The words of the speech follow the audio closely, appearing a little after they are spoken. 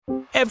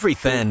Every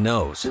fan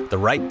knows the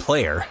right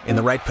player in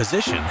the right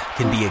position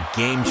can be a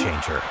game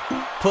changer.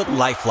 Put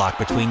LifeLock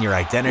between your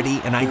identity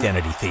and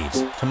identity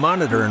thieves to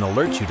monitor and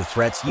alert you to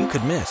threats you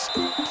could miss.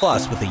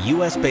 Plus, with a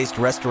U.S.-based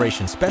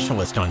restoration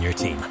specialist on your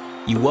team,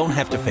 you won't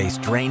have to face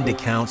drained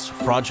accounts,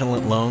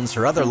 fraudulent loans,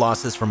 or other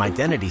losses from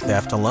identity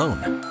theft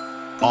alone.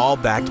 All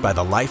backed by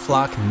the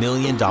LifeLock $1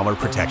 Million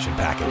Protection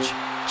Package.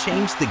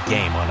 Change the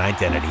game on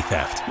identity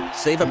theft.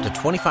 Save up to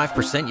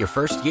 25% your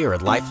first year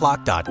at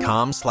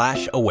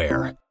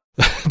LifeLock.com/aware.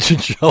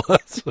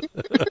 Chinchillas.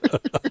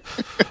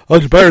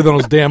 Looks better than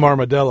those damn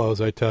armadillos,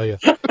 I tell you.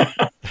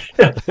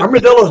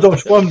 Armadillos don't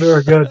swim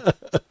very good.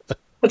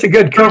 That's a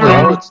good cover.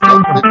 It's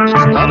not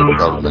a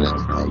government.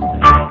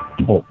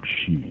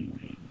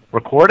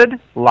 Recorded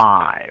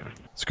live.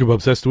 Scuba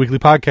Obsessed, the weekly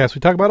podcast.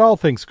 We talk about all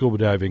things scuba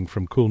diving,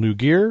 from cool new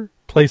gear,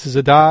 places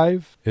to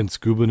dive, and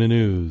scuba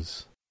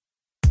news.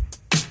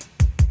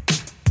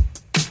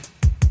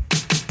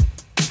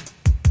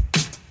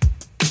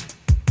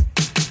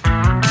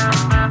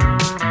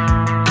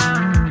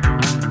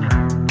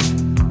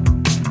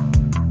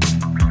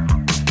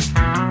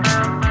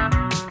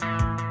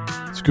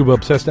 Scuba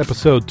Obsessed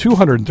episode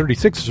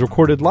 236 is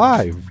recorded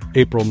live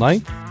April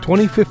 9th,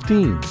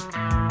 2015.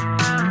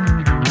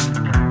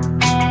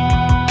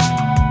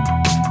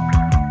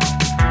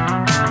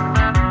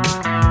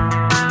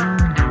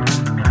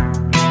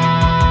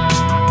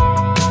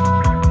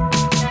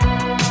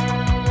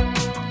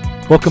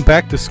 Welcome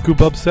back to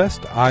Scuba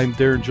Obsessed. I'm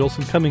Darrin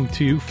Gilson, coming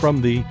to you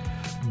from the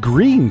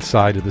green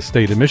side of the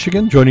state of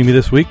Michigan. Joining me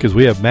this week is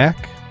we have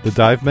Mack, the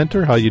dive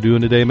mentor. How you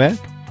doing today, Mack?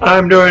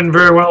 I'm doing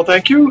very well,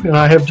 thank you. And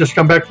I have just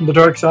come back from the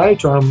dark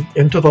side, so I'm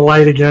into the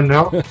light again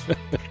now.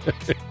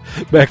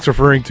 Mack's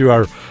referring to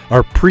our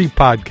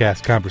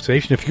pre-podcast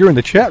conversation. If you're in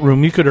the chat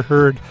room, you could have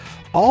heard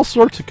all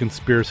sorts of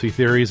conspiracy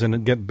theories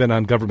and been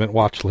on government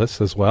watch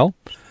lists as well.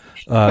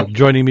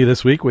 Joining me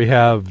this week, we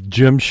have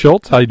Jim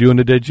Schultz. How you doing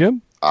today,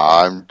 Jim?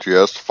 I'm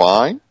just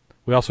fine.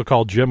 We also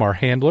call Jim our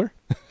handler.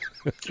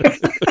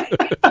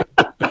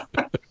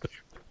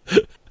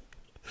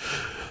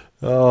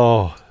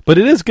 Oh, but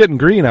it is getting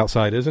green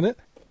outside, isn't it?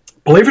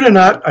 Believe it or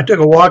not, I took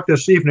a walk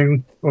this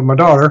evening with my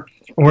daughter,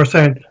 and we're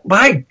saying,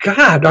 my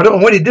God, I don't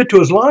know what he did to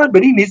his lawn,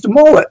 but he needs to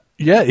mow it.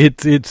 Yeah,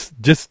 it's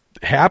just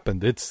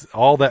happened. It's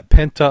all that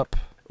pent-up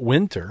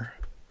winter.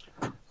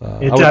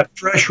 It's that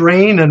fresh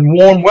rain and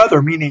warm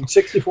weather, meaning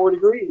 64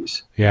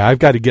 degrees. Yeah, I've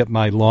got to get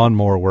my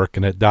lawnmower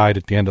working. It died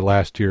at the end of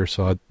last year,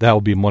 so that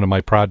will be one of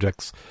my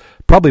projects,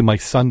 probably my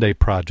Sunday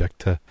project,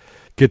 to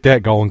get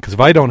that going. Because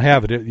if I don't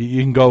have it,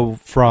 you can go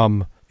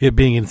from it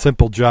being a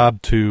simple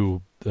job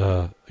to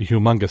a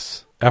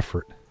humongous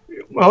effort.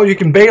 Well, you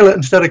can bale it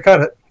instead of cut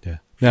it. Yeah.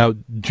 Now,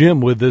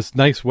 Jim, with this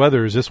nice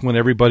weather, is this when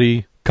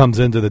everybody comes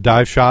into the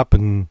dive shop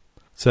and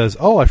says,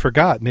 oh, I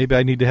forgot, maybe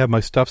I need to have my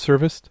stuff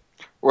serviced?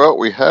 Well,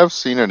 we have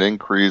seen an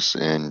increase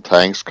in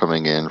tanks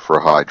coming in for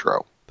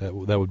hydro. That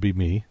would be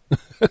me,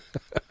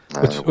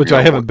 which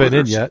I haven't been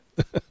in yet.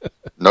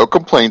 No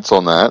complaints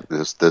on that.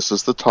 This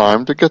is the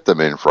time to get them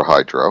in for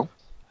hydro.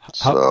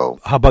 How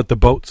about the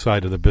boat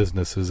side of the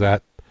business? Is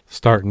that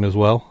starting as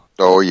well?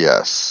 Oh,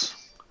 yes.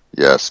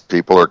 Yes,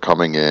 people are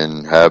coming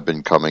in, have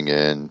been coming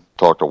in.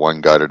 Talked to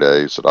one guy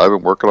today, said, I've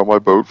been working on my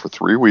boat for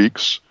 3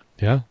 weeks.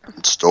 Yeah.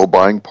 Still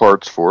buying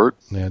parts for it.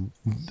 And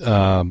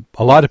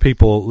a lot of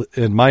people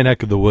in my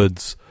neck of the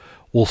woods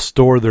will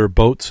store their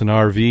boats and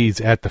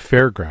RVs at the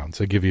fairgrounds.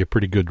 They give you a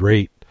pretty good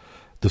rate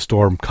to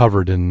store them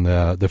covered in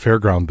the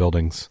fairground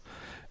buildings.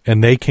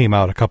 And they came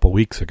out a couple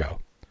weeks ago.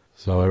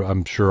 So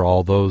I'm sure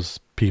all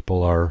those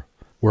people are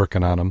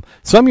working on them.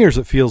 Some years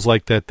it feels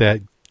like that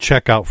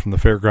checkout from the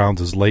fairgrounds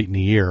is late in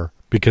the year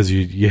because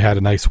you had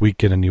a nice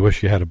weekend and you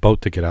wish you had a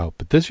boat to get out.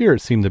 But this year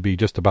it seemed to be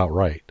just about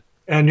right.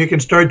 And you can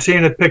start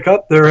seeing it pick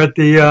up there at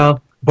the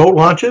boat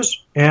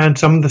launches, and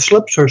some of the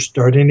slips are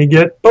starting to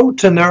get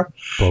boats in there.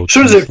 As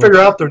soon as they figure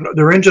out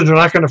their engines are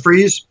not going to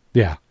freeze,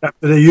 after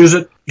they use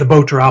it, the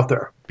boats are out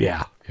there.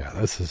 Yeah.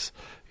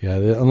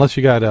 Unless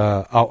you got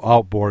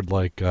outboard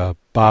like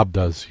Bob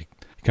does, you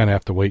kind of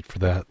have to wait for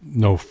that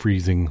no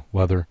freezing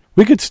weather.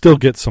 We could still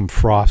get some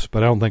frost,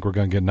 but I don't think we're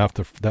going to get enough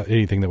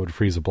anything that would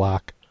freeze a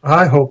block.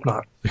 I hope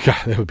not.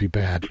 God, that would be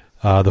bad.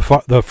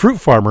 The fruit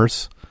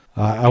farmers.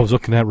 I was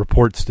looking at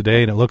reports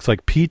today, and it looks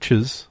like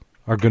peaches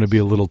are going to be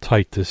a little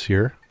tight this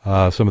year.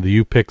 Some of the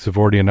U-Picks have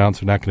already announced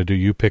they're not going to do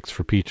U-Picks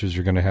for peaches.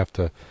 You're going to have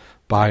to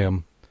buy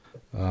them.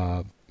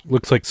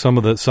 Looks like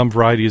some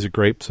varieties of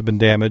grapes have been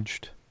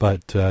damaged,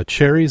 but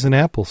cherries and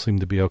apples seem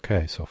to be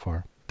okay so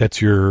far.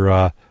 That's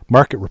your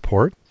market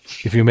report.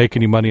 If you make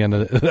any money on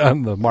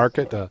the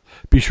market,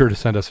 be sure to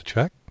send us a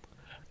check.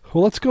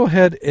 Well, let's go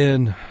ahead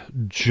and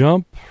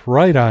jump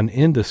right on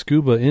into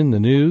Scuba in the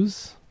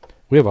News.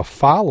 We have a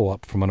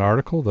follow-up from an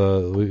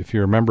article. If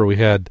you remember,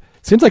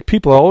 seems like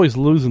people are always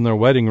losing their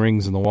wedding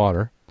rings in the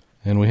water.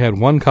 And we had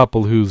one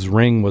couple whose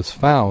ring was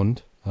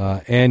found,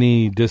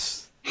 Annie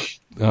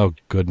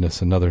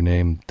another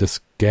name,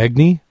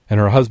 Disgagny,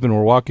 and her husband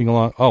were walking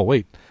along. Oh,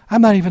 wait,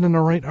 I'm not even in the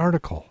right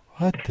article.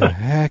 What the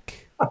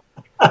heck?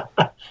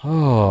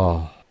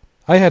 Oh,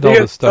 I had all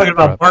this stuff. Talking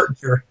about Martin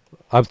here.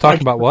 I was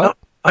talking about what?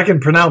 I can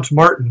pronounce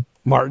Martin.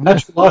 Martin.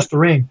 That's who lost the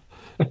ring.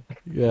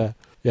 Yeah.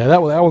 Yeah,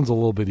 that one's a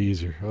little bit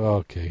easier.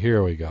 Okay,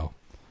 here we go.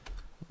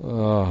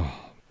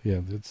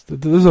 Yeah, this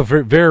is a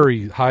very,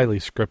 very highly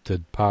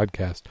scripted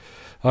podcast.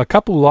 A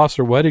couple who lost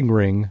their wedding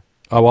ring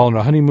while on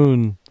a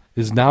honeymoon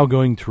is now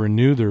going to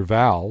renew their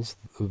vows.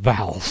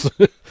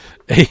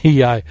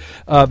 AEI.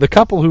 The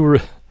couple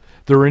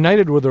they're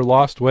reunited with their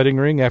lost wedding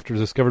ring after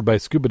discovered by a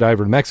scuba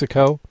diver in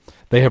Mexico.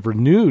 They have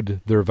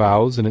renewed their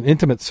vows in an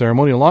intimate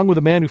ceremony along with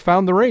the man who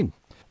found the ring.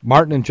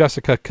 Martin and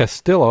Jessica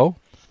Castillo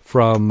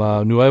from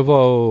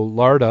Nuevo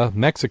Larda,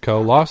 Mexico,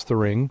 lost the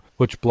ring,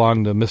 which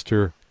belonged to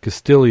Mr.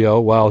 Castillo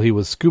while he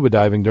was scuba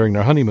diving during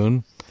their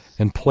honeymoon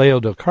in Playa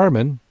del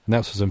Carmen, and that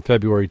was in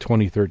February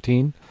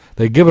 2013.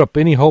 They give up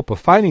any hope of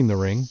finding the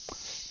ring,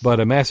 but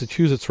a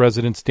Massachusetts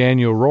resident,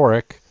 Daniel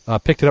Rorick,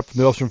 picked it up from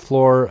the ocean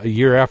floor a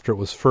year after it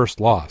was first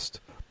lost.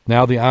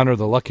 Now, to honor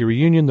the lucky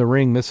reunion, the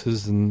ring,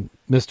 Mrs. and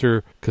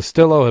Mr.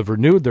 Castillo have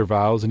renewed their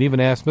vows and even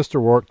asked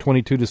Mr. Rorick,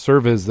 22, to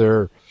serve as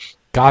their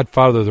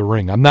godfather of the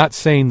ring. I'm not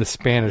saying the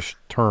Spanish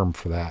term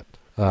for that.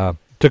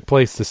 Took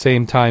place the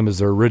same time as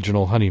their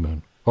original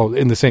honeymoon. Oh,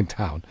 in the same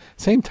town.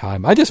 Same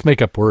time. I just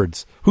make up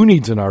words. Who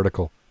needs an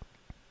article?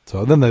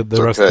 So then the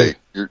rest okay.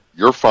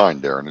 You're fine,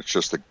 Darrin. It's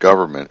just the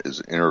government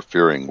is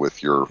interfering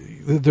with your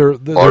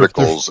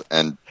articles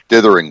and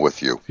dithering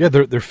with you. Yeah,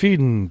 they're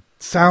feeding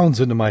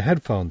sounds into my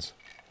headphones.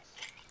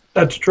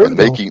 That's true.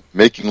 And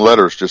making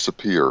letters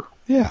disappear.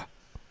 Yeah.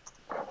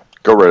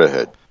 Go right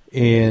ahead.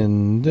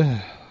 And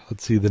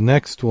let's see. The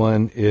next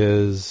one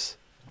is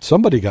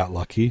somebody got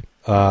lucky.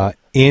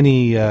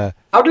 Annie.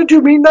 How did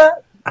you mean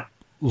that?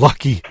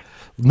 Lucky.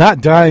 Not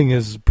dying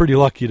is pretty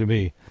lucky to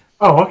me.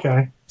 Oh,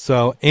 okay.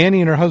 So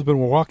Annie and her husband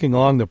were walking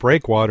along the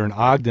breakwater in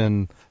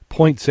Ogden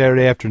Point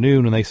Saturday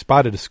afternoon when they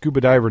spotted a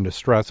scuba diver in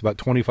distress about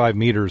 25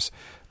 meters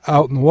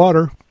out in the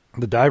water.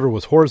 The diver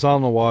was horizontal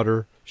in the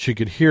water. She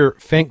could hear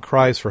faint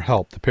cries for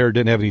help. The pair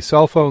didn't have any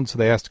cell phones, so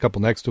they asked a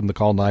couple next to them to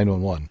call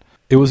 911.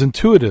 It was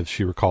intuitive,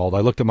 she recalled. I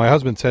looked at my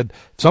husband and said,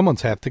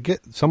 someone's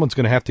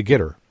going to have to get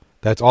her.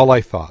 That's all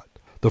I thought.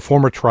 The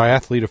former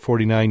triathlete, a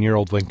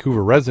 49-year-old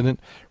Vancouver resident,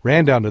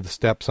 ran down to the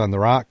steps on the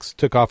rocks,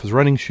 took off his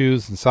running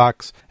shoes and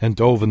socks, and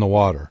dove in the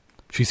water.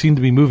 She seemed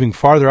to be moving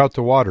farther out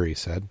to water, he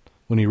said.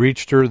 When he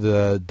reached her,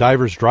 the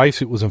diver's dry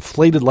suit was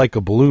inflated like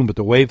a balloon, but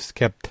the waves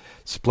kept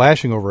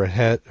splashing over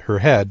her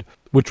head,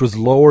 which was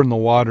lower in the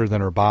water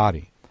than her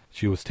body.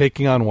 She was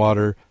taking on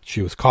water.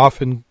 She was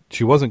coughing.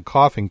 She wasn't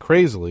coughing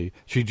crazily.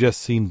 She just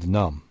seemed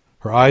numb.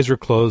 Her eyes were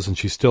closed, and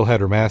she still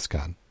had her mask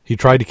on. He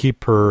tried to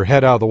keep her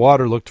head out of the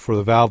water, looked for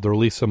the valve to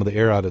release some of the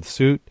air out of the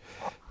suit.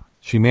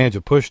 She managed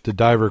to push the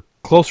diver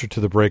closer to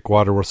the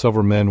breakwater where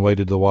several men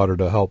waded the water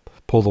to help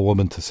pull the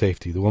woman to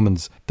safety. The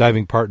woman's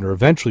diving partner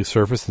eventually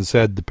surfaced and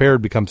said the pair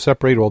had become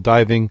separated while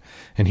diving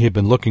and he had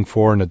been looking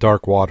for her in the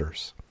dark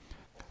waters.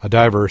 A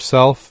diver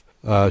herself,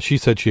 she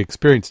said she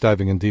experienced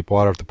diving in deep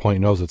water at the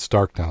point knows it's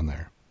dark down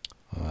there.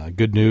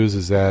 Good news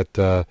is that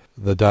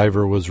the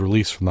diver was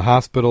released from the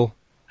hospital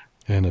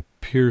and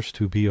appears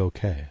to be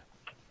okay.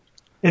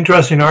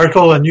 Interesting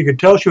article, and you could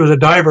tell she was a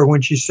diver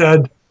when she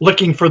said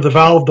looking for the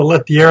valve to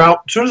let the air out.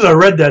 As soon as I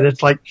read that,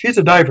 it's like she's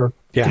a diver.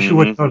 Yeah, she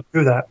wouldn't know to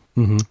do that.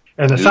 Mm-hmm.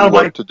 And it sounded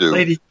like the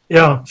lady.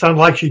 Yeah, sounded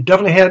like she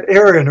definitely had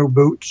air in her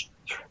boots,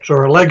 so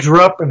her legs were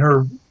up and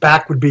her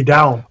back would be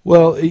down.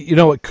 Well,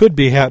 what could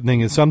be happening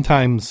is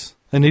sometimes,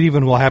 and it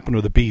even will happen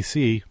with a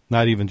BC,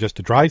 not even just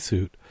a dry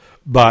suit,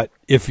 but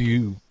if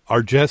you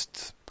are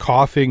just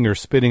coughing or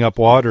spitting up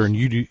water, and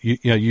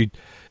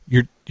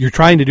you're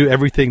trying to do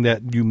everything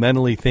that you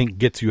mentally think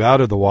gets you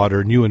out of the water,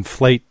 and you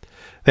inflate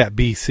that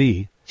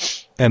BC,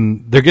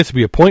 and there gets to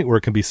be a point where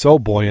it can be so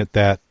buoyant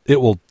that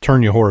it will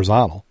turn you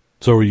horizontal.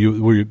 So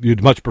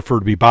you'd much prefer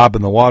to be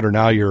bobbing the water.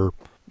 Now you're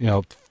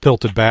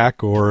tilted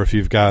back, or if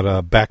you've got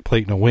a back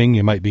plate and a wing,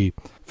 you might be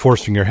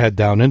forcing your head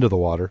down into the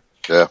water.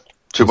 Yeah,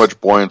 too much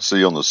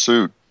buoyancy on the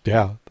suit.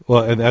 Yeah,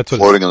 well, and that's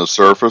floating on the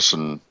surface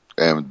and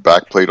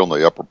back plate on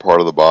the upper part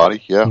of the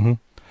body. Yeah. Mm-hmm.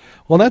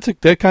 Well,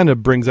 that kind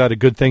of brings out a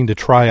good thing to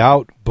try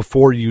out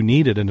before you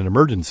need it in an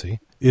emergency,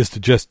 is to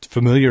just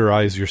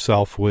familiarize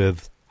yourself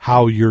with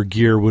how your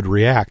gear would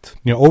react.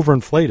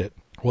 Overinflate it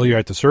while you're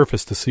at the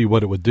surface to see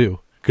what it would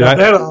do. They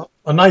had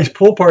a nice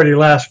pool party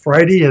last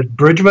Friday at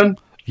Bridgman.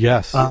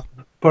 Yes.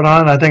 Put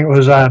on, I think it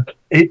was H2O.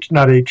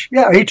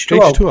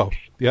 H2O,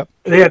 yep.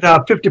 They had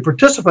 50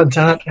 participants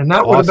in it, and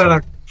that would have been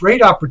a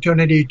great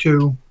opportunity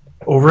to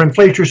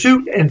overinflate your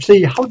suit and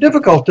see how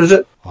difficult is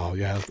it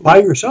by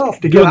yourself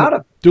to get out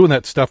of it. Doing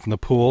that stuff in the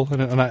pool,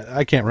 and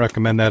I can't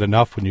recommend that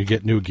enough when you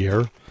get new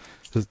gear.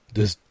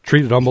 Just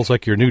treat it almost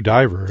like your new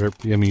diver.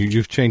 I mean,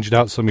 you've changed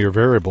out some of your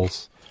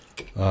variables.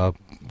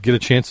 Get a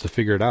chance to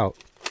figure it out.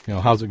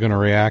 How's it going to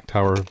react?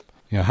 Where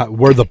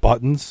are the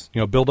buttons?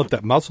 Build up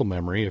that muscle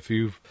memory. If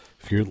you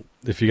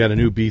got a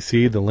new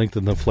BC, the length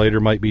of the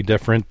inflator might be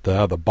different.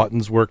 The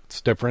buttons work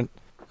different.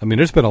 I mean,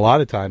 there's been a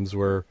lot of times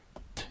where,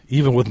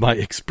 even with my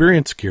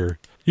experience gear,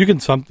 you can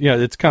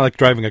it's kind of like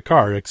driving a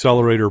car,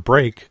 accelerator,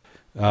 brake.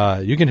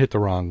 You can hit the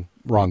wrong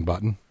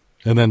button.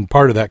 And then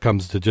part of that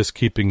comes to just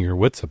keeping your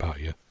wits about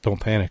you. Don't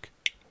panic.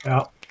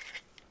 Yeah.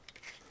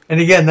 And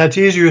again, that's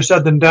easier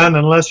said than done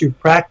unless you've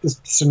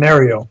practiced the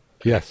scenario.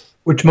 Yes.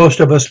 Which most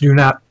of us do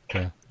not.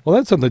 Yeah. Well,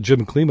 that's something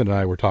Jim Kleeman and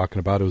I were talking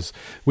about.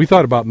 We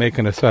thought about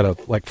making a set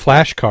of like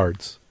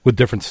flashcards with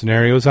different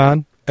scenarios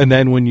on. And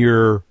then when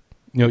you're,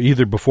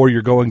 either before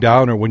you're going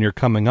down or when you're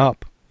coming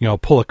up,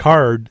 pull a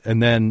card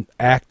and then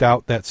act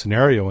out that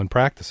scenario and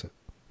practice it.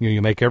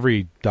 You make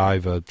every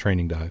dive a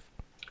training dive.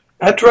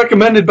 That's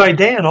recommended by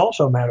Dan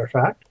also, matter of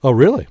fact. Oh,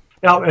 really?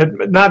 Now,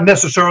 not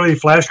necessarily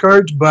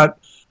flashcards, but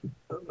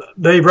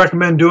they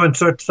recommend doing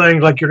such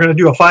things like you're going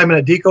to do a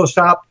 5-minute deco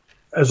stop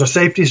as a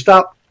safety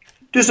stop.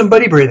 Do some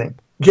buddy breathing.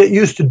 Get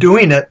used to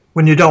doing it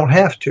when you don't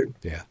have to.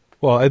 Yeah.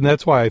 Well, and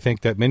that's why I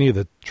think that many of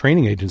the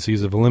training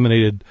agencies have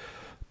eliminated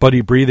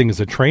buddy breathing as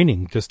a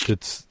training. Just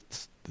it's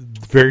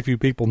very few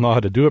people know how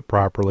to do it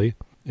properly,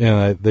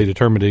 and they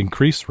determine to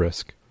increase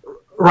risk.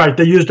 Right.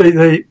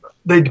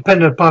 They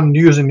depend upon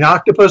using the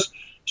octopus.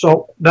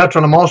 So that's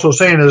what I'm also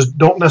saying is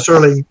don't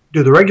necessarily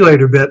do the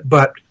regulator bit,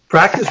 but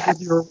practice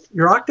with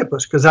your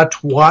octopus because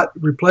that's what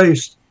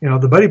replaced,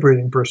 the buddy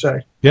breathing per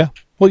se. Yeah.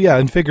 Well, yeah,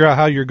 and figure out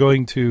how you're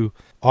going to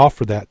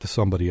offer that to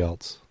somebody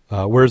else.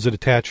 Where is it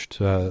attached?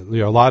 A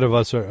lot of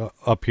us are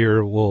up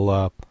here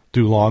will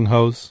do long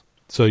hose.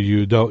 So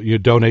you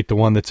donate the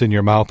one that's in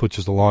your mouth, which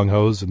is the long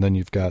hose, and then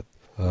you've got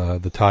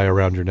the tie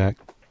around your neck.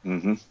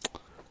 Mm-hmm.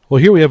 Well,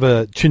 here we have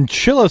a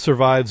chinchilla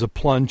survives a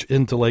plunge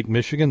into Lake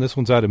Michigan. This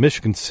one's out of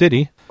Michigan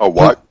City. Oh,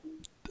 what?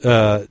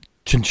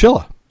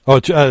 Chinchilla.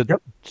 Oh,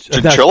 yep.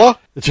 Chinchilla?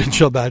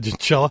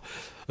 Chinchilla.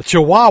 A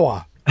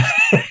Chihuahua.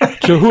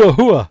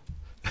 Chihuahua.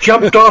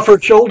 Jumped off her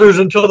shoulders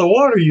into the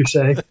water, you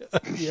say?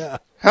 Yeah.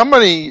 How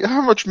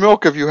much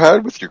milk have you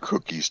had with your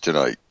cookies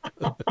tonight?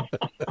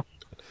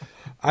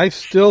 I've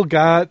still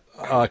got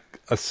a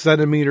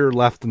centimeter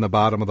left in the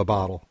bottom of the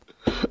bottle.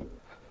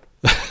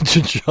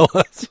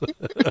 Chinchillas.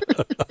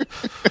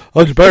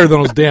 Much better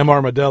than those damn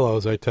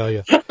armadillos, I tell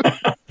you.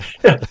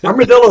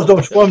 Armadillos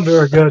don't swim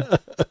very good.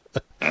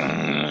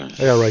 I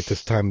gotta write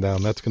this time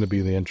down. That's going to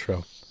be the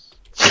intro.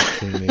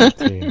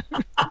 18.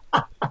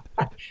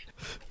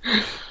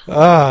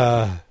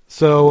 I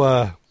still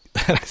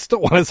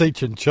want to say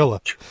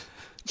chinchilla.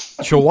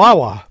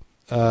 Chihuahua.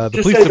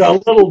 Just say a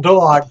little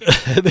dog.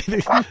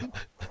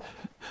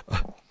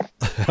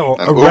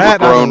 A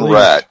rat on a leash.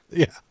 Rat.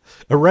 Yeah,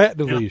 a rat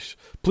in a leash.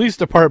 Police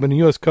Department and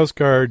U.S. Coast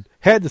Guard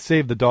had to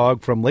save the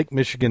dog from Lake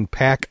Michigan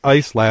pack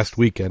ice last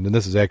weekend, and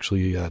this is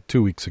actually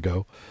 2 weeks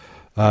ago.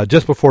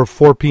 Just before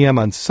 4 p.m.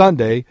 on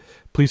Sunday,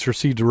 police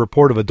received a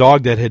report of a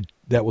dog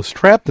that was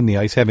trapped in the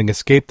ice, having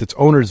escaped its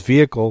owner's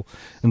vehicle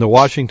in the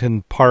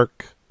Washington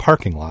Park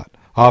parking lot.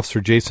 Officer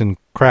Jason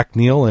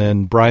Cracknell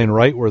and Brian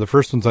Wright were the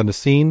first ones on the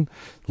scene,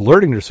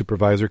 alerting their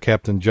supervisor,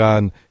 Captain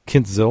John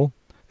Kintzil,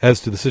 as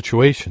to the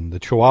situation. The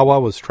Chihuahua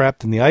was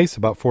trapped in the ice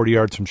about 40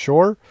 yards from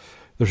shore.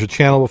 There's a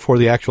channel before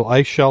the actual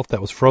ice shelf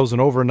that was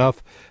frozen over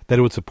enough that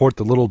it would support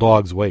the little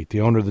dog's weight.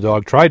 The owner of the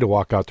dog tried to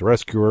walk out to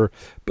rescue her,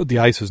 but the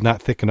ice was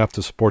not thick enough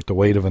to support the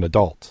weight of an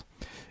adult.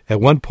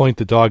 At one point,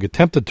 the dog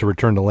attempted to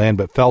return to land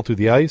but fell through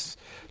the ice.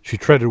 She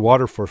treaded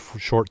water for a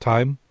short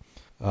time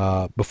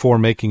before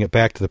making it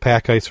back to the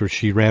pack ice, where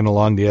she ran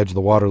along the edge of the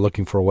water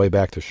looking for a way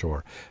back to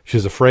shore. She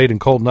was afraid and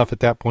cold enough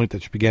at that point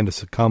that she began to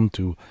succumb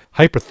to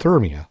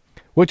hypothermia,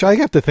 which I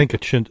have to think a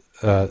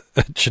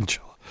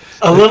chinchilla.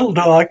 A little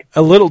dog.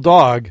 A little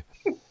dog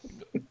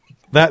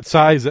that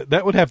size,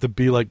 that would have to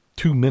be like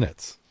 2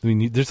 minutes. I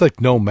mean, there's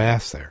like no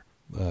mass there.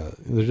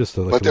 They're just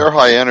but they're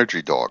high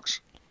energy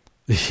dogs.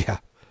 Yeah,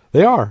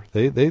 they are.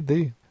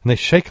 They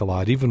shake a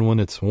lot even when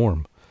it's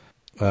warm.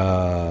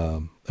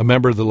 A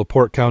member of the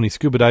LaPorte County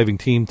scuba diving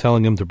team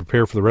telling him to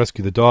prepare for the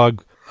rescue of the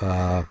dog.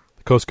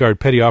 Coast Guard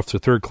Petty Officer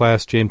 3rd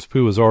Class James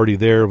Pooh was already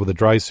there with a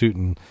dry suit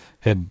and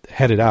had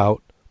headed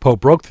out. Poe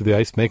broke through the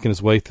ice, making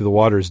his way through the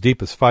water as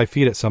deep as 5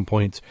 feet at some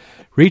points.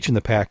 Reaching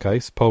the pack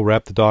ice, Poe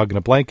wrapped the dog in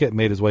a blanket and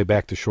made his way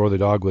back to shore. The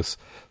dog was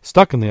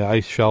stuck in the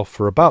ice shelf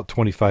for about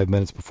 25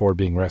 minutes before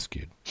being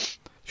rescued.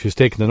 She was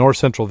taken to North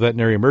Central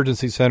Veterinary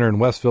Emergency Center in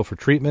Westville for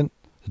treatment.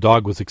 The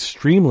dog was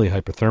extremely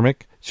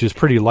hypothermic. She was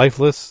pretty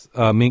lifeless,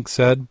 Mink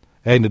said.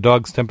 Adding the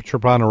dog's temperature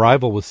upon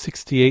arrival was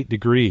 68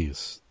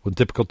 degrees, when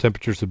typical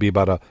temperatures would be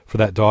for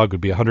that dog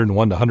would be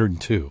 101 to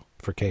 102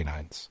 for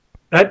canines.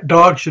 That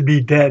dog should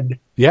be dead.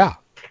 Yeah.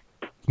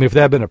 I mean, if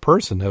that had been a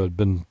person, that would have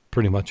been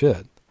pretty much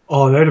it.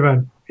 Oh, that would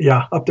have been,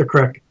 up the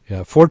creek.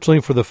 Yeah. Fortunately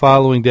for the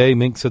following day,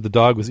 Mink said the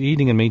dog was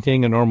eating and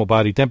maintaining a normal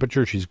body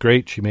temperature. She's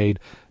great. She made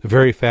a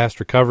very fast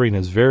recovery and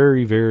is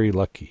very, very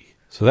lucky.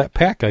 So that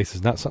pack ice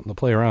is not something to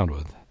play around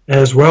with.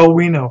 As well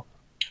we know.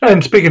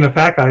 And speaking of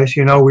pack ice,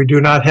 we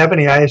do not have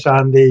any ice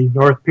on the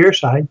North Pier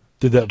side.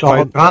 Did that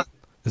gone.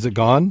 Is it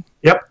gone?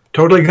 Yep,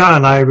 totally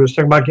gone. I was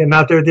thinking about getting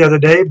out there the other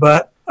day,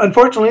 but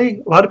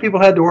unfortunately, a lot of people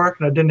had to work,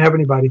 and I didn't have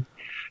anybody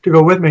to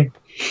go with me.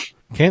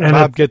 Can't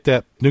Bob get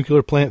that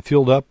nuclear plant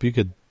fueled up? You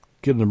could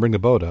get him to bring the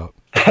boat out.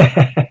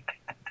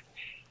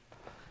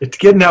 It's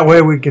getting that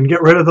way. We can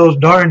get rid of those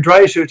darn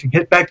dry suits and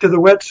get back to the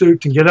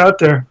wetsuits and get out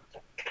there.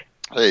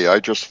 Hey, I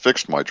just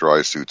fixed my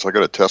dry suits. I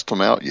got to test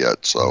them out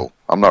yet, so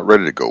I'm not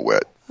ready to go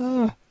wet.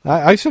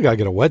 I still got to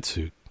get a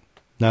wetsuit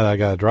now that I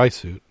got a dry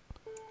suit.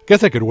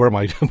 Guess I could wear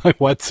my my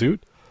wetsuit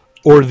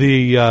or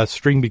the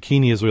string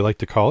bikini, as we like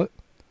to call it.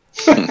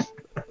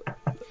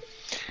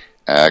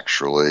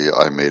 Actually,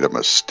 I made a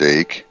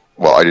mistake.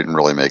 Well, I didn't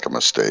really make a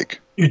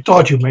mistake. You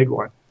thought you made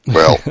one.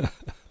 Well,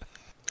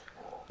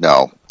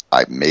 no,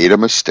 I made a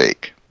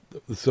mistake.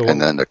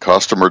 And then the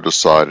customer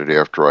decided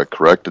after I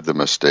corrected the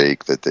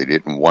mistake that they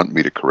didn't want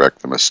me to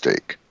correct the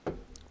mistake.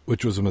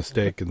 Which was a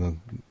mistake in the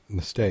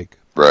mistake.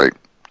 Right.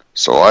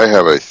 So I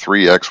have a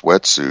 3X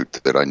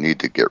wetsuit that I need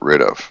to get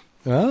rid of.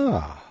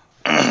 Ah.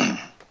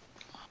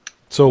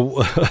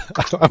 So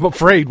I'm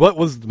afraid, what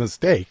was the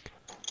mistake?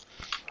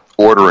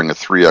 Ordering a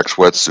 3X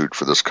wetsuit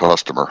for this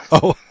customer.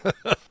 Oh.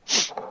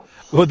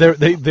 Well,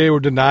 they were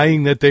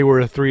denying that they were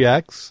a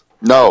 3X?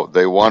 No,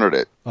 they wanted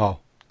it. Oh.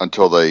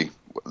 Until they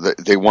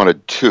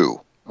wanted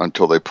two,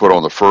 until they put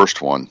on the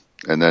first one,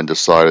 and then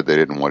decided they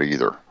didn't want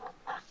either.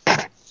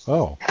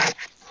 Oh.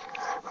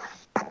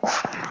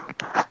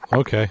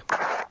 Okay.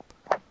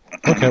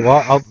 Okay,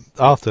 well,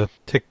 I'll have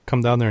to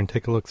come down there and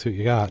take a look, see what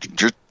you got.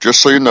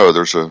 Just so you know,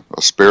 there's a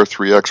spare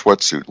 3X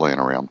wetsuit laying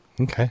around.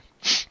 Okay.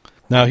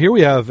 Now, here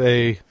we have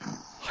a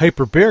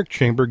hyperbaric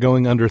chamber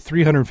going under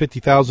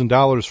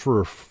 $350,000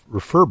 for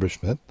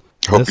refurbishment.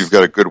 Hope you've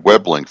got a good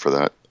web link for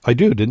that. I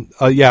do, didn't?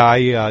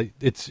 Yeah,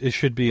 it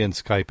should be in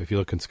Skype. If you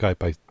look in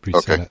Skype, I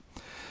resent it.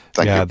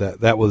 Thank you.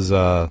 That was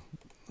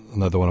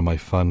another one of my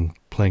fun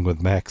playing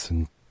with Macks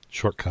and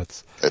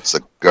shortcuts. It's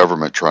the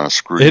government trying to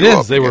screw you up. It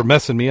is. They were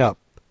messing me up.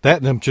 That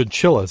and them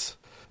Chinchillas.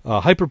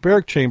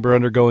 Hyperbaric chamber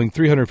undergoing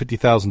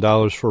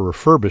 $350,000 for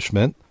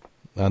refurbishment.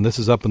 And this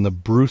is up in the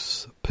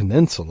Bruce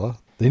Peninsula.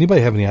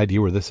 Anybody have any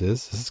idea where this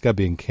is? This has got to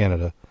be in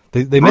Canada.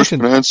 They Bruce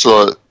mentioned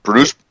Peninsula.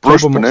 Bruce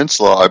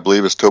Peninsula, I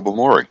believe, is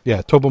Tobermory.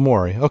 Yeah,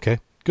 Tobermory. Okay,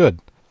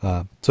 good.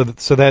 So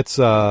that's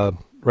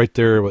right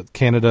there,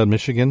 Canada and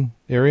Michigan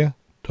area?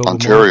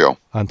 Ontario.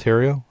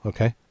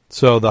 Okay.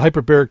 So the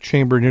hyperbaric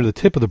chamber near the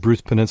tip of the Bruce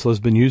Peninsula has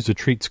been used to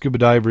treat scuba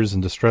divers in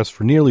distress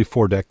for nearly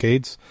 4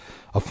 decades.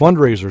 A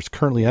fundraiser is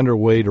currently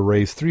underway to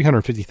raise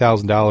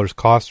 $350,000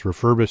 cost to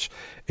refurbish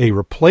a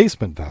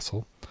replacement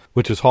vessel,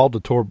 which was hauled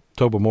to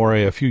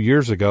Tobermory a few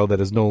years ago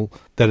that is now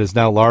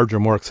larger,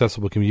 more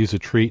accessible, can be used to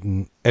treat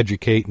and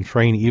educate and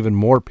train even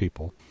more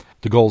people.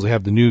 The goal is to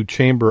have the new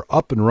chamber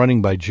up and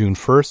running by June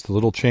 1st. The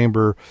little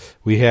chamber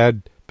we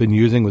had been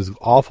using was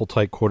awful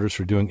tight quarters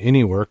for doing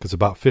any work. It's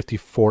about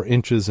 54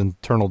 inches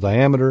internal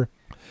diameter.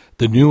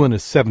 The new one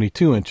is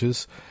 72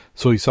 inches,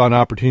 so we saw an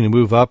opportunity to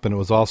move up, and it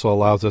was also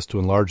allows us to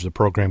enlarge the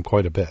program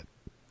quite a bit.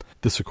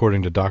 This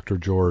according to Dr.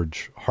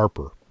 George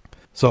Harper.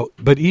 So,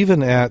 but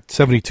even at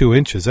 72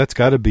 inches, that's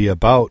got to be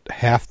about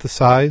half the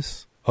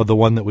size of the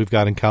one that we've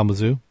got in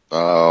Kalamazoo.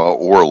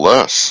 Or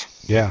less.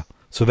 Yeah.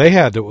 So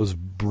it was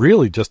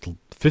really just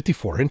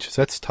 54 inches.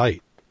 That's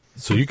tight.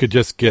 So you could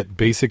just get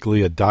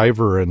basically a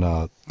diver and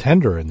a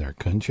tender in there,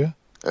 couldn't you?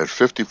 At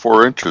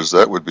 54 inches,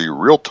 that would be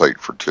real tight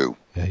for two.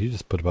 Yeah, you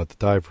just put about the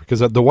diver. Because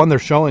the one they're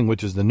showing,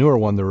 which is the newer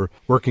one they're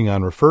working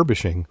on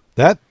refurbishing,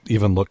 that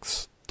even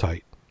looks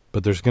tight.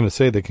 But they're going to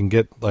say they can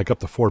get like up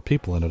to 4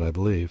 people in it, I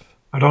believe.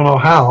 I don't know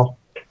how.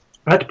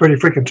 That's pretty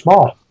freaking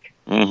small.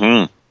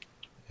 Mm-hmm.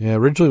 Yeah,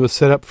 originally it was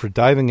set up for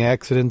diving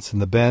accidents in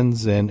the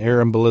bends and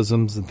air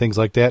embolisms and things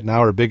like that. Now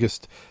our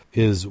biggest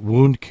is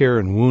wound care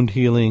and wound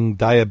healing,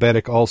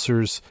 diabetic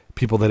ulcers,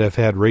 people that have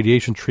had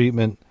radiation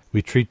treatment.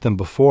 We treat them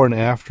before and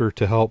after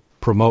to help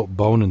promote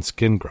bone and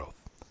skin growth.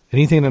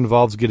 Anything that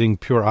involves getting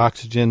pure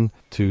oxygen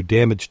to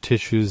damaged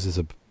tissues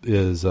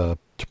is to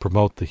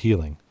promote the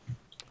healing.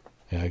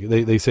 Yeah,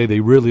 they say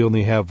they really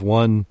only have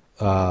one.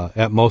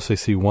 At most, they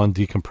see one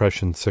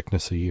decompression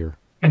sickness a year.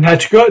 And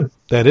that's good.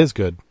 That is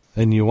good.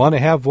 And you want to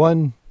have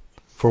one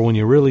for when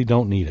you really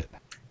don't need it.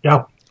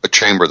 Yeah. A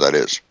chamber, that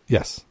is.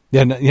 Yes.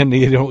 Yeah,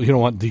 you don't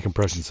want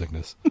decompression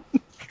sickness.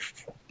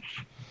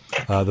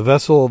 The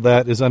vessel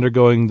that is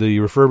undergoing the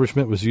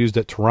refurbishment was used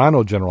at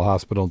Toronto General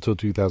Hospital until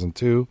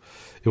 2002.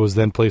 It was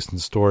then placed in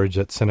storage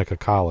at Seneca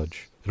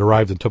College. It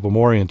arrived in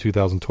Tobermory in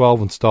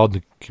 2012, installed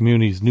in the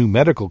community's new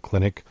medical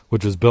clinic,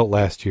 which was built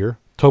last year.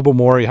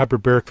 Tobermory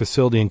Hyperbaric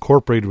Facility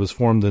Incorporated was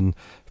formed in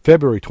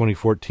February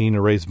 2014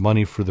 to raise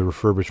money for the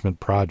refurbishment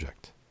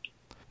project.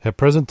 At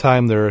present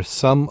time, there are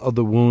some of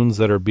the wounds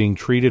that are being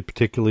treated,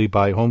 particularly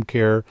by home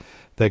care,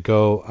 that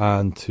go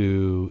on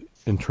to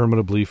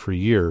interminably for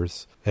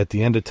years. At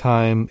the end of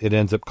time, it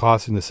ends up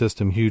costing the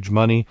system huge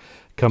money,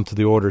 come to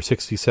the order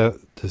 $60,000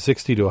 to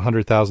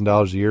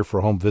 $100,000 a year for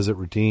a home visit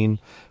routine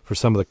for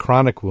some of the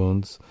chronic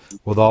wounds,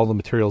 with all the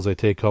materials they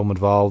take home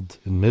involved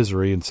in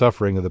misery and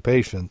suffering of the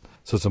patient.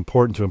 So it's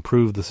important to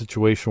improve the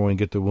situation when you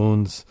get the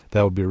wounds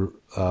that will be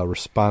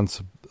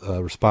respond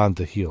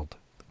to healed.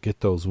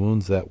 Get those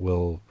wounds that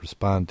will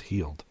respond to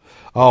healed.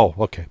 Oh,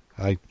 okay.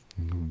 I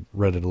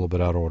read it a little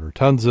bit out of order.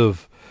 Tons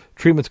of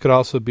treatments could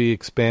also be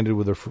expanded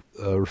with a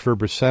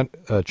refurbished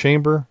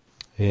chamber.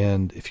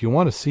 And if you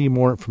want to see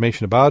more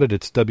information about it,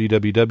 it's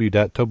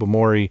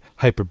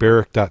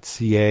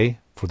www.tobermoryhyperbaric.ca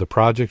for the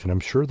project, and I'm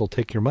sure they'll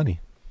take your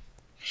money.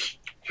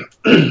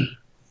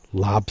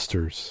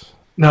 Lobsters.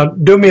 Now,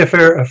 do me a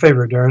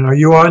favor, Darrin. Are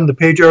you on the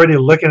page already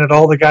looking at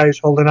all the guys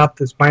holding up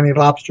the spiny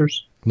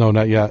lobsters? No,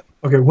 not yet.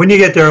 Okay, when you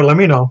get there, let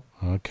me know.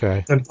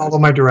 Okay. Then follow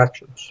my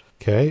directions.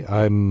 Okay,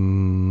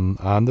 I'm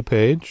on the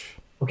page.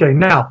 Okay,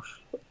 now,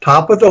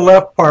 top of the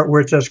left part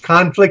where it says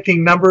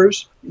conflicting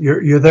numbers,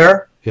 you're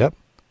there? Yep.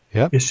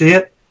 You see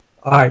it?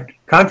 All right.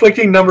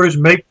 Conflicting numbers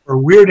make for a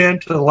weird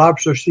end to the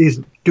lobster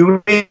season.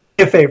 Do me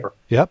a favor.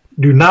 Yep.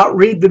 Do not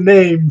read the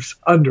names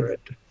under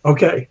it.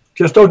 Okay.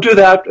 Just don't do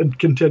that and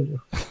continue.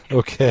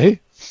 Okay.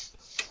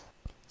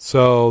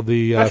 So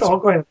the That's all.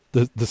 Go ahead.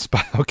 The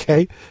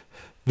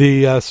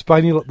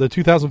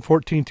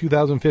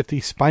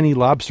 2014-2015 spiny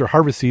lobster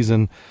harvest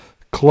season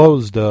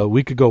closed a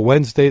week ago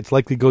Wednesday. It's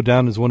likely to go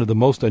down as one of the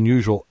most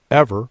unusual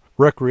ever.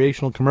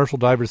 Recreational commercial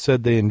divers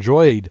said they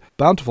enjoyed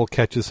bountiful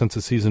catches since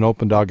the season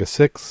opened August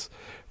 6th.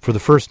 For the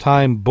first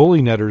time,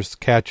 bully netters'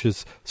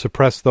 catches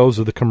suppressed those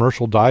of the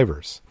commercial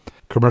divers.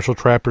 Commercial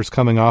trappers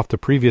coming off the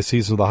previous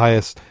season of the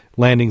highest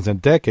landings in a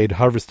decade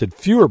harvested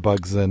fewer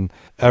bugs than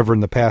ever in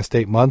the past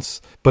 8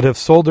 months, but have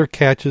sold their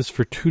catches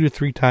for 2 to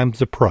 3 times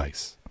the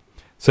price.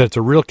 Said it's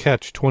a real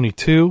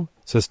catch-22,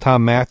 says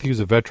Tom Matthews,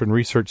 a veteran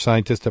research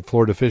scientist at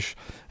Florida Fish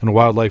and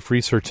Wildlife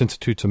Research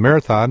Institute's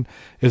Marathon.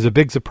 Is a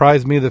big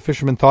surprise to me the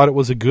fishermen thought it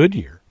was a good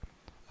year.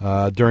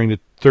 During the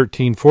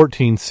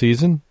 13-14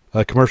 season,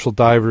 commercial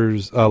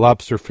divers,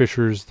 lobster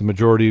fishers, the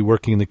majority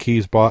working in the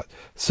Keys, bought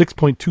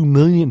 6.2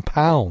 million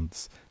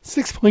pounds.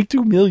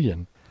 6.2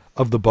 million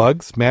of the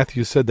bugs.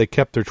 Matthews said they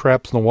kept their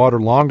traps in the water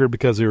longer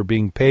because they were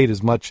being paid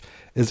as much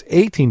as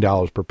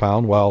 $18 per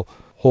pound, while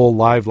whole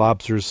live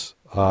lobsters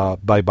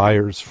by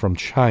buyers from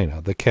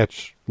China. The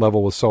catch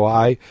level was so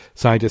high,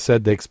 scientists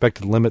said they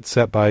expected limits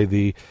set by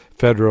the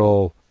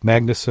federal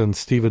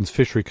Magnuson-Stevens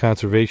Fishery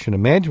Conservation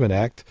and Management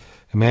Act.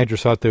 And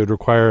managers thought they would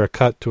require a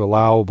cut to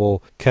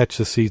allowable catch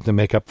this season to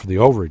make up for the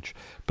overage.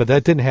 But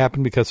that didn't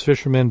happen because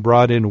fishermen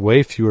brought in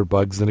way fewer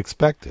bugs than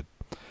expected.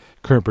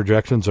 Current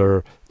projections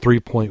are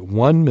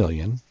 3.1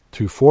 million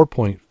to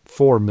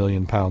 4.4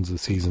 million pounds as the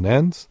season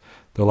ends.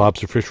 The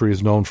lobster fishery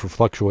is known for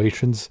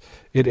fluctuations.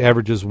 It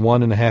averages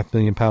 1.5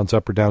 million pounds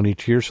up or down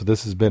each year, so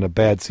this has been a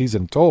bad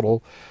season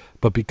total.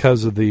 But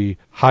because of the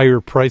higher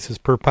prices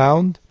per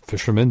pound,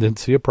 fishermen didn't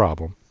see a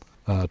problem.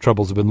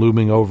 Troubles have been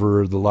looming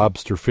over the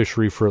lobster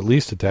fishery for at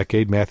least a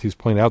decade. Matthews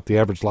pointed out the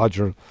average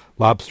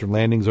lobster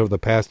landings over the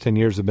past 10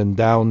 years have been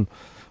down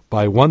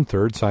by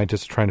 1/3.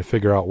 Scientists are trying to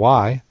figure out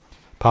why.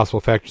 Possible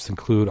factors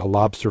include a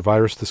lobster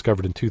virus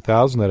discovered in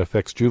 2000 that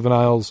affects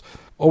juveniles,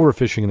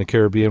 overfishing in the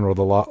Caribbean where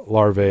the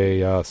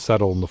larvae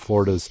settle in the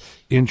Florida's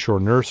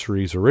inshore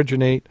nurseries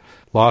originate,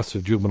 loss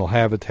of juvenile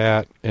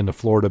habitat in the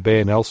Florida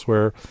Bay and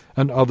elsewhere,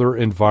 and other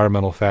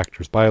environmental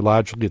factors.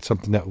 Biologically, it's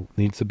something that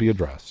needs to be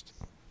addressed.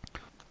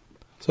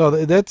 So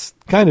that's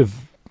kind of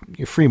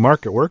your free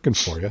market working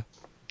for you.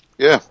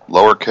 Yeah,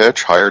 lower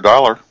catch, higher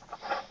dollar,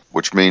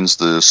 which means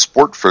the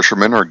sport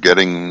fishermen are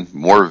getting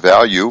more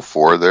value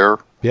for their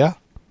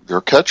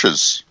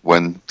catches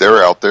when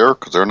they're out there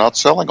because they're not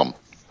selling them.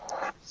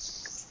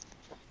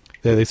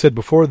 Yeah, they said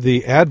before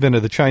the advent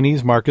of the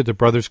Chinese market, the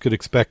brothers could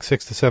expect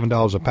 $6 to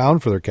 $7 a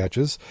pound for their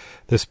catches.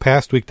 This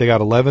past week they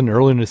got 11.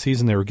 Early in the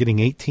season they were getting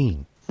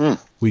 18.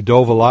 We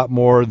dove a lot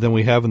more than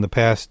we have in the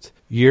past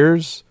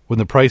years. When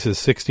the price is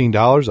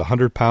 $16,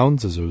 100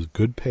 pounds is a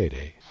good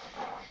payday.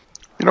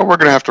 You know, we're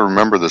going to have to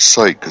remember this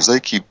site because they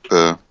keep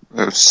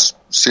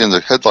seeing the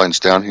headlines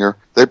down here.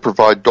 They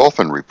provide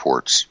dolphin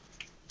reports.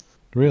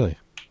 Really?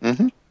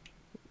 Mm-hmm.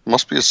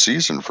 Must be a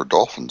season for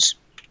dolphins.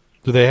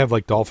 Do they have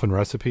like dolphin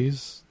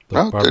recipes?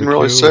 No, didn't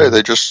really say.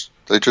 They just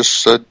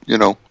said,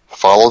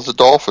 follow the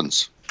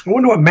dolphins. I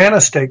wonder what manna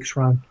steaks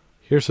run.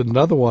 Here's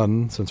another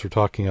one since we're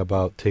talking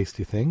about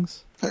tasty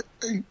things. Hey,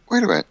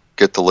 wait a minute.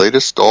 Get the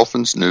latest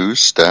Dolphins news,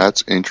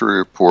 stats, injury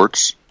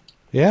reports.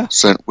 Yeah.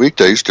 Sent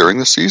weekdays during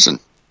the season.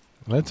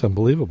 That's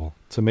unbelievable.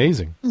 It's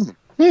amazing.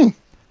 Mm-hmm.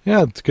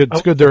 Yeah, it's good.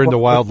 It's good they're into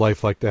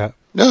wildlife like that.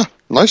 Yeah,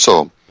 nice of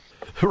them.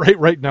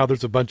 Right now,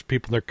 there's a bunch of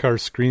people in their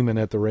cars screaming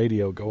at the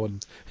radio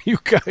going, you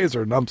guys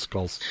are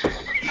numbskulls.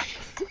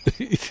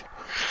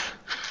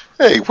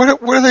 Hey, what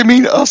do they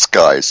mean, us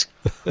guys?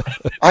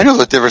 I know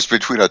the difference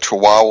between a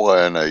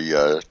Chihuahua and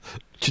a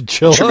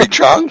Chinchilla?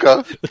 Chimichanga.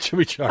 A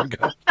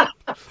chimichanga.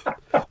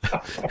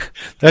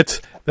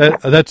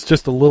 That's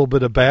just a little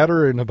bit of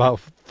batter and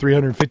about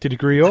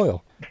 350-degree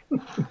oil.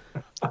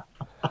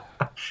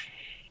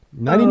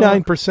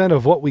 99%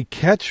 of what we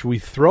catch, we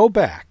throw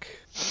back.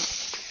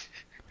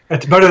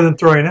 That's better than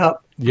throwing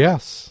up.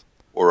 Yes.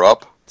 Or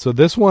up. So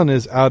this one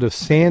is out of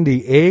San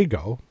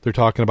Diego. They're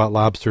talking about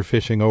lobster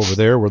fishing over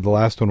there, where the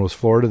last one was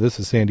Florida. This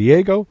is San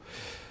Diego.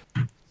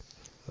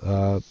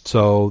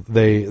 So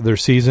their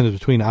season is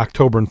between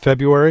October and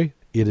February.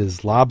 It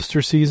is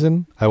lobster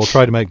season. I will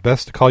try to make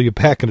best to call you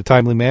back in a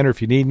timely manner.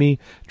 If you need me,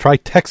 try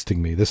texting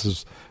me. This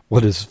is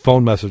what his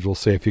phone message will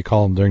say if you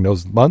call him during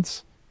those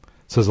months.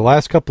 It says, the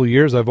last couple of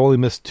years, I've only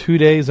missed 2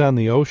 days on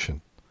the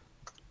ocean.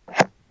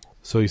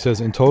 So he says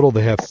in total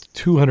they have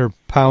 200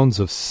 pounds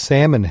of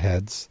salmon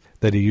heads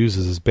that he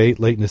uses as bait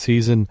late in the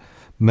season.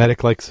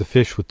 Medic likes to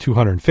fish with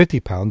 250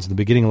 pounds. In the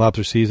beginning of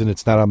lobster season,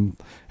 it's not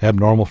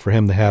abnormal for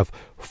him to have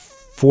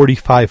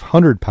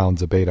 4,500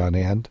 pounds of bait on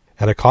hand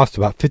at a cost of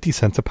about 50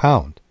 cents a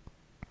pound.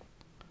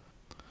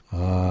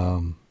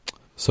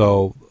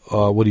 So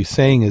what he's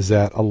saying is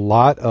that a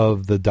lot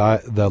of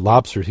the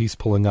lobsters he's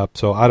pulling up,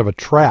 so out of a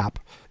trap,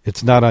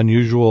 it's not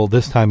unusual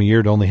this time of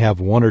year to only have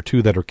one or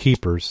two that are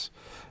keepers.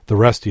 The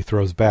rest he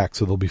throws back,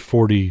 so there'll be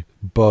 40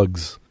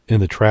 bugs in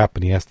the trap,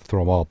 and he has to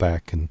throw them all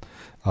back. And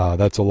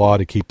that's a law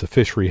to keep the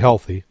fishery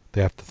healthy.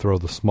 They have to throw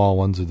the small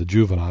ones or the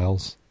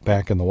juveniles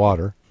back in the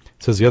water.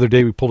 It says the other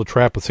day we pulled a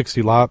trap with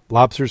 60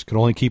 lobsters, could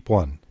only keep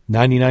one.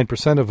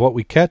 99% of what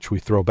we catch, we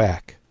throw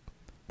back.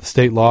 The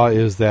state law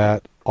is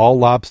that all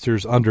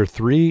lobsters under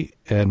 3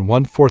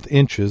 1/4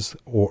 inches,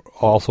 or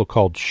also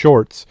called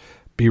shorts,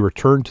 be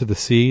returned to the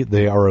sea.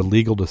 They are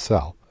illegal to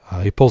sell.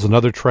 He pulls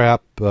another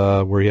trap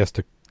where he has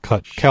to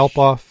cut kelp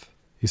off.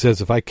 He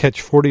says, if I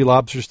catch 40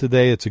 lobsters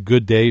today, it's a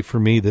good day for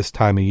me this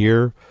time of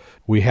year.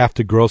 We have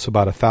to gross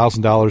about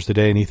 $1,000 a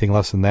day, anything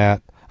less than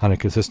that, on a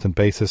consistent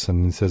basis,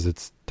 and he says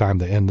it's time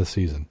to end the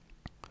season.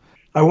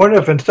 I wonder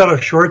if instead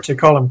of shorts, they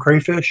call them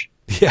crayfish.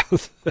 Yeah.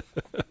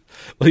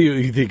 Well,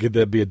 you think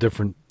that'd be a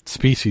different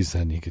species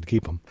then. You could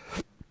keep them.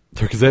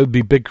 Because that would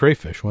be big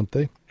crayfish, wouldn't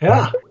they?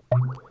 Yeah.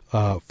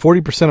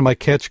 40% of my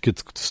catch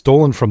gets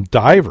stolen from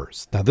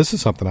divers. Now, this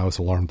is something I was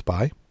alarmed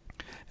by.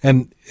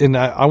 And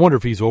I wonder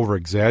if he's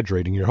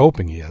over-exaggerating. You're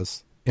hoping he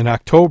is. In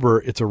October,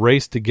 it's a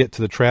race to get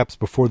to the traps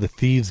before the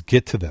thieves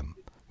get to them.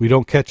 We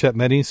don't catch that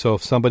many, so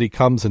if somebody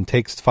comes and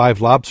takes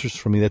 5 lobsters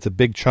from me, that's a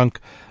big chunk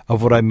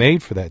of what I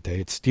made for that day.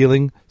 It's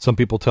stealing. Some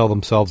people tell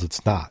themselves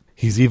it's not.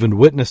 He's even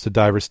witnessed a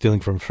diver stealing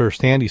from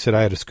firsthand. He said,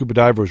 I had a scuba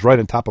diver who was right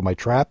on top of my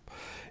trap.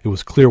 It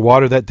was clear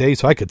water that day,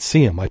 so I could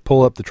see him. I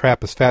pull up the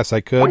trap as fast as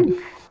I could.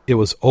 It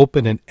was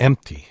open and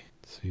empty.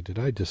 Let's see,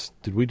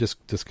 did we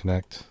just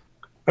disconnect?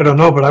 I don't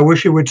know, but I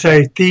wish you would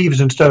say thieves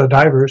instead of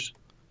divers.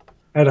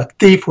 And a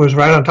thief was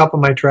right on top of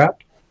my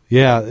trap.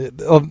 Yeah.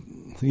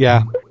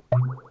 Yeah.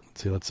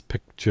 Let's see, let's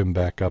pick Jim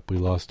back up. We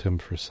lost him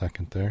for a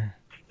second there.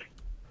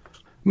 I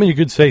mean, you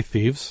could say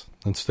thieves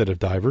instead of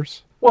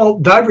divers. Well,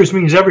 divers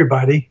means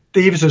everybody.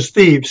 Thieves is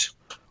thieves.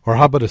 Or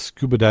how about a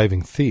scuba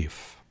diving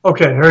thief?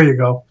 Okay, there you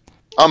go.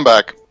 I'm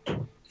back.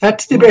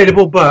 That's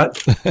debatable,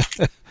 but...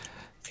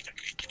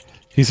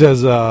 He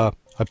says, I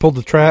pulled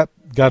the trap,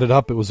 got it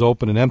up, it was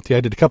open and empty.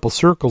 I did a couple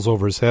circles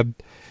over his head.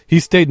 He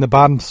stayed in the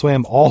bottom,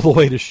 swam all the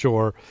way to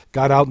shore,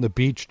 got out on the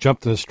beach,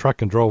 jumped in his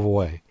truck, and drove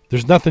away.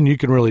 There's nothing you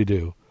can really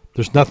do.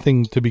 There's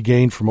nothing to be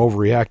gained from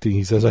overreacting.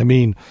 He says, I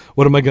mean,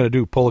 what am I going to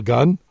do, pull a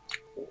gun?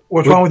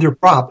 What's wrong with your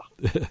prop?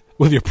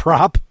 With your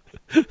prop?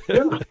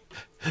 Yeah.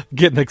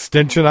 Get an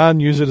extension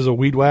on, use it as a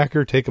weed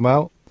whacker, take him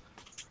out?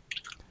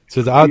 He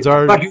says, odds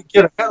are...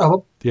 Get ahead of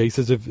them. Yeah, he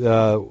says,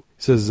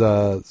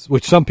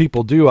 which some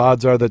people do,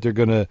 odds are that they're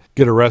going to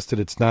get arrested.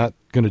 It's not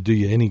going to do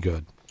you any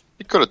good.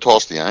 You could have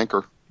tossed the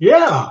anchor.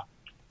 Yeah.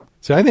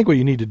 See, I think what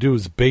you need to do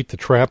is bait the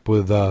trap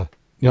with,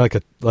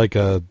 like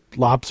a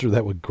lobster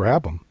that would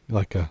grab them,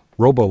 like a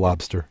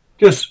robo-lobster.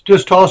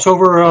 Just toss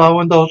over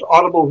one of those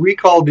audible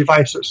recall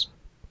devices.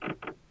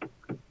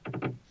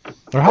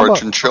 Or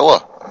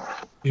chinchilla.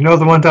 You know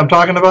the ones I'm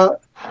talking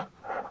about?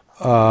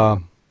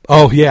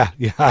 Oh, yeah.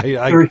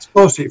 They're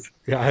explosive.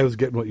 Yeah, I was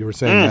getting what you were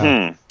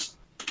saying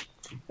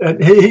now.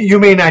 You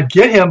may not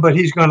get him, but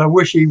he's going to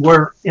wish he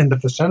were in the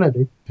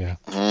vicinity. Yeah.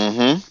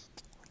 Mm-hmm.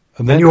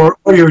 And then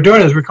what you're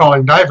doing is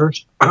recalling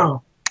divers.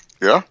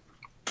 Yeah.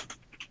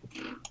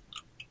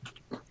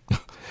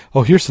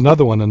 Oh, here's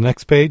another one on the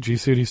next page. You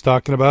see what he's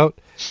talking about?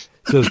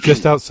 It says,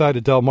 just outside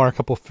of Del Mar, a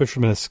couple of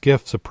fishermen in a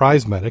skiff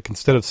surprise medic.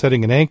 Instead of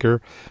setting an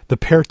anchor, the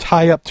pair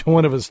tie up to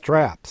one of his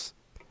traps.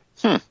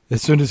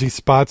 As soon as he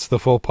spots the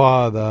faux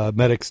pas, the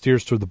medic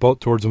steers toward the boat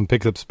towards him and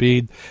picks up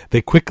speed.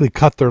 They quickly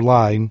cut their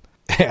line.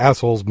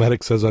 Assholes,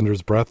 medic says under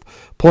his breath.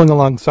 Pulling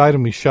alongside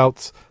him, he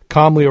shouts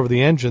calmly over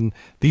the engine,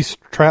 these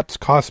traps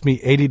cost me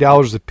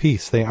 $80 a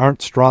piece. They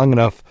aren't strong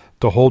enough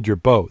to hold your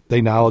boat. They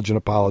acknowledge and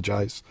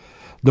apologize.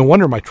 No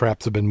wonder my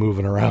traps have been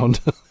moving around.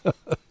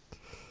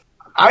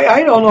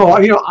 I don't know.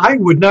 I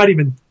would not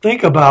even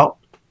think about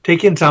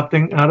taking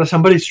something out of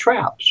somebody's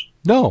traps.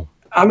 No.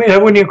 I mean,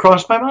 that wouldn't even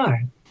cross my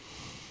mind.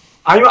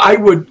 I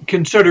would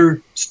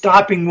consider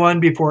stopping one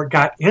before it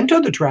got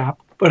into the trap,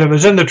 but if it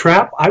was in the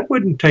trap, I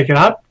wouldn't take it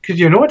out because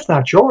it's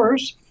not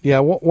yours. Yeah,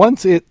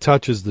 once it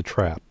touches the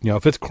trap,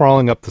 if it's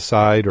crawling up the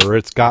side or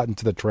it's gotten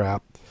to the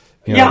trap,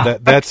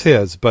 that's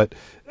his. But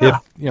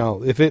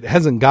if it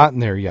hasn't gotten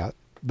there yet,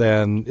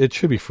 then it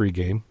should be free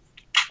game.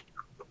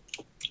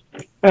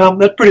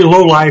 That's pretty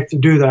low life to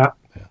do that.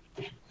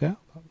 Yeah.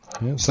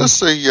 Is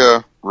this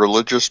a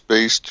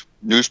religious-based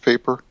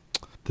newspaper?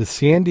 The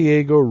San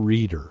Diego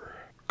Reader.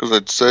 Because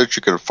it says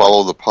you can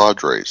follow the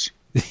Padres.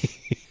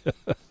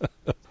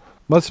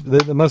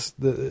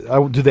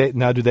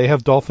 Do they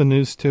have dolphin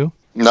news too?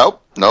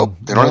 Nope. They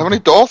don't have any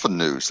dolphin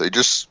news. They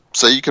just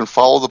say you can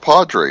follow the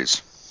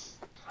Padres.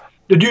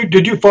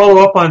 Did you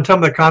follow up on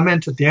some of the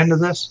comments at the end of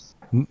this?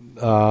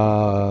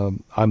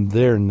 I'm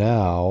there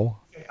now.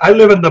 I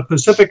live in the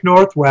Pacific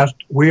Northwest.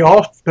 We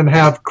often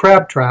have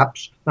crab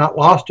traps, not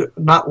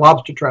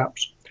lobster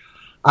traps.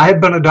 I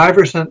have been a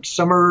diver since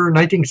summer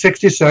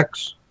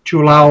 1966,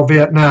 Chulao,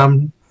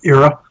 Vietnam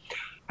era.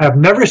 I have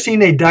never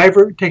seen a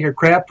diver take a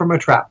crab from a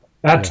trap.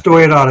 That's the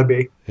way it ought to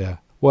be. Yeah.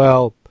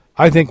 Well,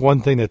 I think one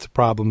thing that's a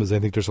problem is I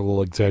think there's a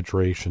little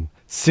exaggeration.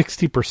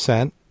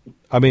 60%.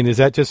 I mean, is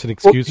that just an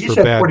excuse for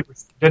bad?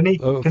 40%, didn't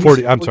he?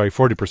 40. I'm sorry,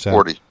 40%.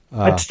 40.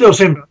 That still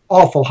seems an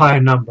awful high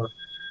number.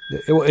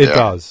 It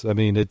does. I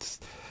mean, it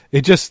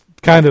just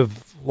kind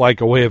of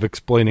like a way of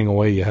explaining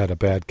away you had a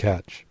bad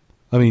catch.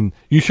 I mean,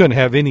 you shouldn't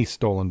have any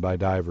stolen by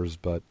divers,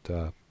 but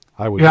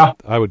I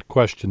would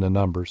question the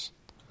numbers.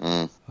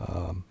 I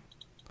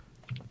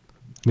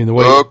mean, the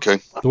way. Okay.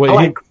 The way. I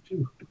like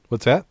too.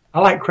 What's that? I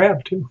like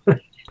crab too.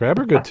 Crab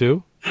are good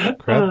too.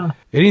 Crab.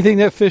 Anything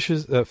that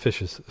fishes.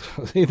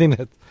 Anything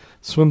that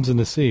swims in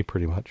the sea,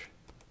 pretty much.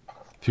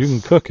 If you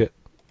can cook it.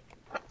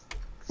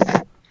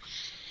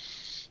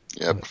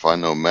 Yeah, if I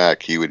know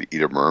Mack, he would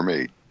eat a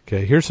mermaid.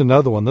 Okay, here's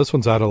another one. This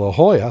one's out of La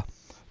Jolla.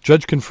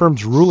 Judge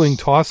confirms ruling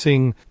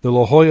tossing the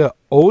La Jolla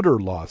odor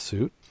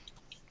lawsuit.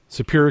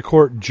 Superior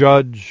Court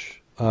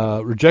judge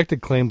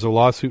rejected claims of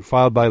lawsuit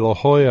filed by La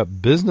Jolla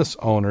business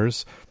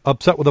owners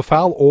upset with a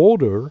foul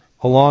odor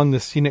along the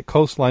scenic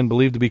coastline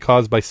believed to be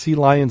caused by sea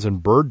lions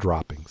and bird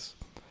droppings.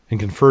 In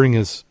confirming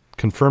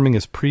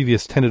his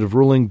previous tentative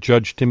ruling,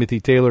 Judge Timothy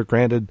Taylor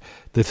granted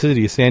the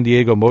city of San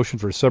Diego motion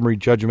for summary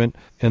judgment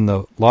in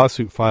the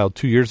lawsuit filed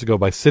 2 years ago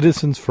by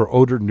Citizens for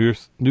Odor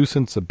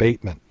Nuisance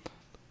Abatement.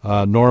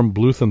 Norm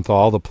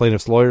Bluthenthal, the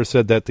plaintiff's lawyer,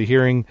 said that the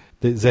hearing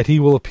that he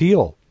will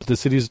appeal. The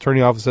city's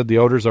attorney office said the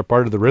odors are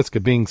part of the risk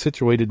of being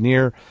situated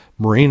near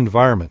marine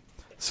environment.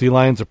 Sea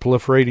lions are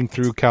proliferating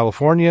through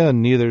California,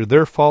 and neither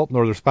their fault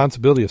nor the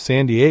responsibility of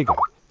San Diego.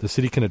 The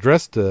city can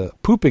address the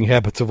pooping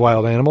habits of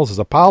wild animals as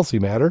a policy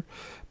matter,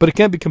 but it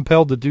can't be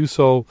compelled to do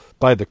so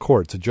by the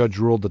courts. A judge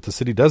ruled that the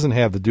city doesn't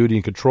have the duty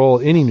and control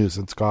any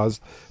nuisance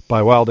caused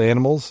by wild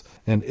animals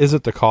and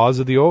isn't the cause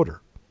of the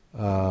odor.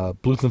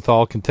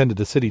 Bluthenthal contended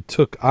the city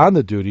took on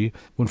the duty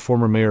when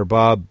former Mayor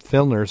Bob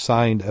Filner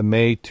signed a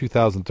May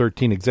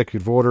 2013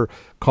 executive order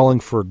calling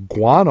for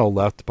guano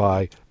left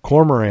by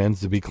cormorants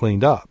to be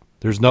cleaned up.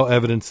 There's no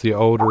evidence the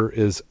odor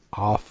is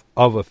of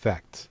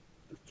effect.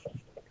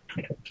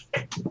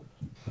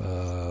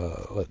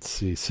 Let's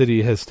see.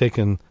 City has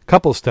taken a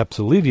couple of steps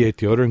to alleviate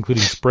the odor,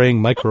 including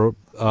spraying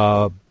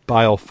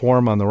microbial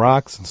form on the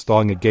rocks,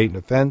 installing a gate and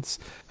a fence,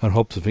 in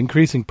hopes of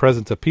increasing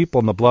presence of people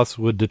in the bluffs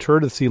would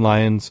deter the sea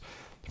lions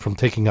from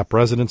taking up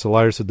residence. The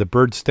lawyer said the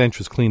bird stench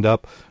was cleaned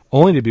up,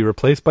 only to be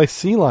replaced by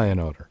sea lion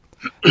odor.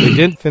 They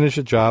didn't finish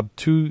the job.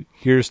 2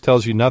 years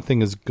tells you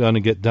nothing is going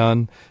to get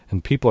done,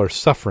 and people are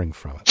suffering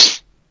from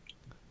it.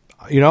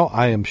 You know,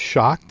 I am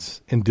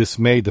shocked and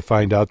dismayed to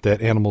find out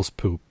that animals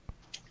poop.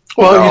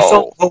 Well, you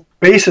saw no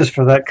basis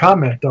for that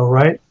comment, though,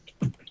 right?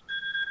 What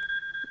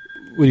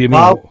do you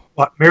mean?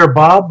 Mayor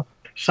Bob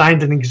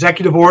signed an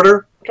executive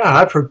order. God,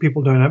 I've heard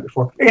people doing that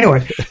before.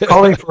 Anyway,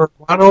 calling for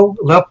guano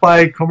left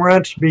by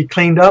cormorants to be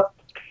cleaned up.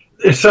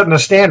 It's setting a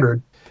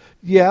standard.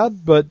 Yeah,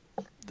 but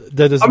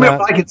that is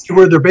I can see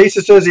where their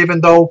basis is,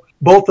 even though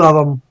both of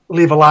them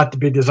leave a lot to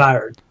be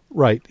desired.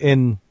 Right,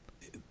 and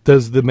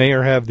does the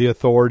mayor have the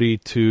authority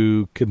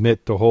to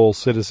commit the whole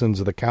citizens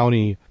of the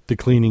county to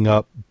cleaning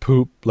up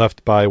poop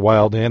left by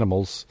wild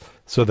animals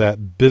so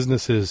that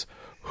businesses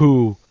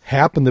who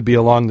happen to be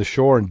along the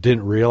shore and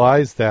didn't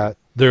realize that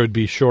there would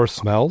be shore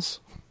smells?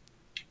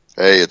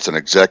 Hey, it's an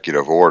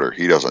executive order.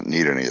 He doesn't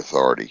need any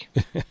authority.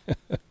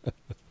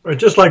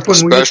 Just like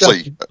when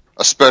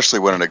especially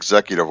when an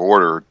executive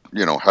order,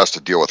 has to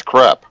deal with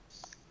crap.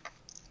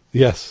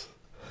 Yes.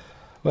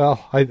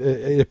 Well,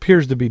 it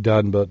appears to be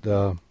done, but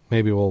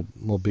maybe we'll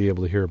be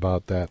able to hear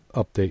about that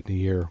update in a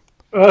year.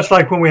 That's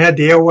like when we had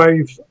the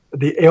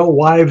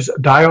alewives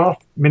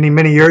die-off many,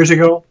 many years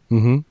ago.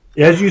 Mm-hmm.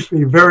 Yeah, it used to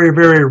be very,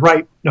 very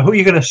right. Now, who are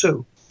you going to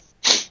sue?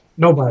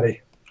 Nobody.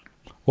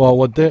 Well,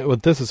 what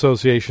this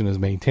association is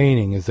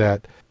maintaining is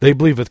that they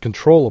believe it's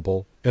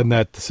controllable and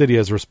that the city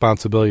has a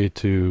responsibility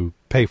to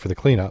pay for the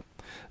cleanup.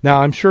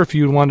 Now, I'm sure if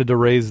you wanted to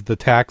raise the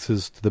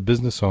taxes to the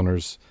business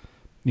owners,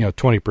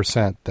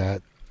 20%,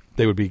 that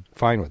they would be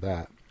fine with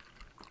that.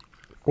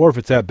 Or if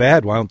it's that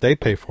bad, why don't they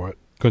pay for it?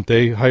 Couldn't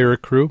they hire a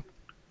crew?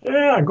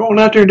 Yeah, go on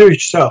out there and do it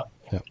yourself.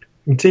 Yeah.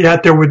 You can see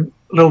out there with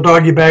little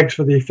doggy bags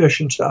for the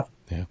fish and stuff.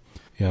 Yeah.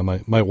 Yeah,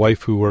 my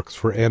wife who works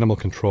for animal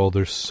control,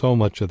 there's so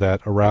much of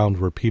that around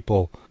where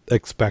people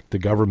expect the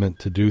government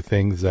to do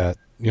things that,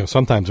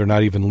 sometimes they're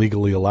not even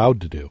legally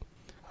allowed to do.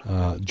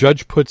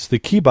 Judge puts the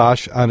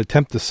kibosh on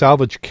attempt to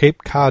salvage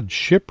Cape Cod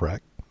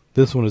shipwreck.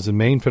 This one is in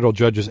Maine. Federal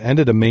judges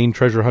ended a Maine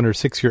treasure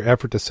hunter's 6-year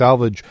effort to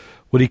salvage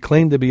what he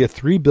claimed to be a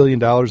 $3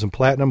 billion in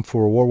platinum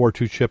for a World War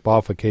II ship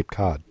off of Cape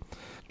Cod.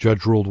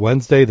 Judge ruled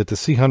Wednesday that the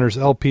Sea Hunters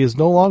LP is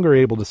no longer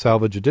able to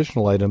salvage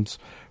additional items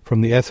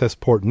from the SS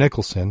Port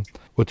Nicholson,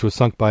 which was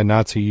sunk by a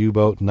Nazi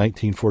U-boat in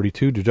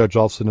 1942. The judge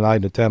also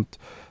denied an attempt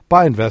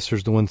by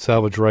investors to win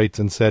salvage rights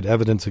and said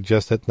evidence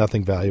suggests that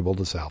nothing valuable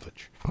to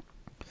salvage.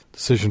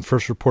 Decision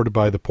first reported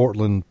by the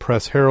Portland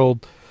Press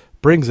Herald.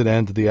 brings an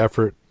end to the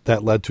effort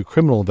that led to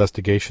criminal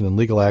investigation and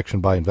legal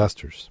action by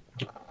investors.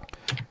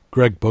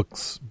 Greg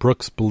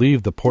Brooks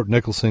believed the Port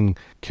Nicholson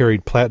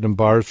carried platinum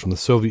bars from the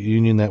Soviet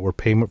Union that were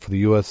payment for the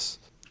U.S.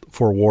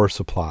 for war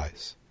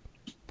supplies.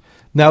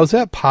 Now, is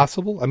that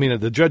possible? I mean,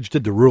 the judge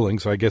did the ruling,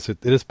 so I guess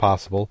it is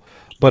possible.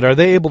 But are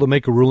they able to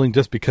make a ruling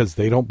just because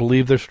they don't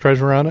believe there's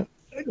treasure on it?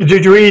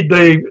 Did you read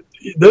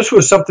this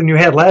was something you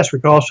had last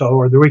week also,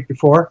 or the week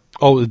before?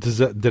 Oh,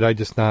 did I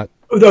just not?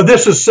 No,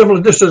 this is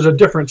similar. This is a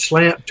different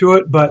slant to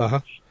it,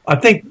 but I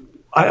think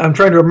I'm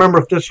trying to remember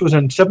if this was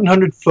in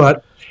 700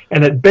 foot,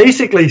 and it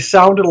basically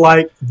sounded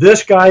like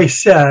this guy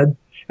said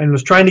and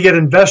was trying to get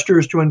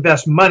investors to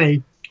invest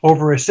money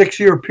over a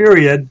 6-year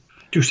period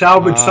to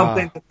salvage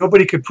something that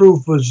nobody could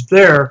prove was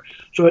there.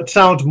 So it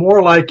sounds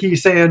more like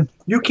he's saying,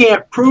 you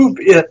can't prove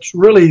it's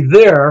really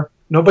there.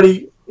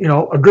 Nobody,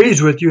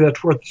 agrees with you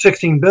that's worth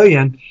 $16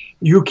 billion.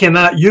 You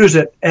cannot use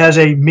it as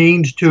a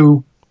means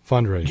to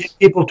fundraise, get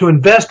people to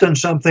invest in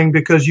something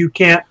because you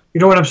can't,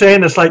 you know what I'm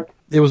saying? It's like,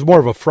 it was more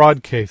of a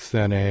fraud case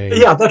than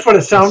that's what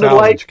it sounded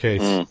like.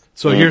 Case.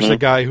 So here's a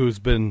guy who's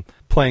been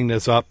playing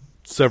this up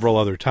several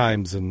other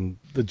times, and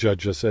the judge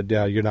just said,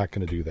 yeah, you're not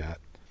going to do that.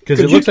 Because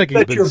it looks like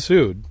he's been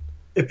sued.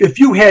 If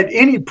you had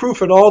any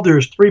proof at all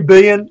there's $3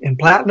 billion in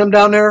platinum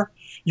down there,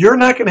 you're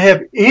not going to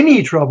have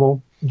any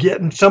trouble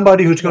getting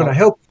somebody who's going to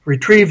help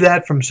retrieve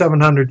that from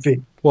 700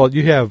 feet. Well,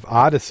 you have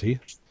Odyssey.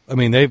 I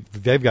mean,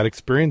 they've got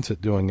experience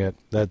at doing it.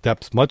 That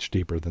depth's much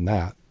deeper than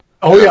that.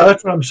 Oh, yeah,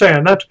 that's what I'm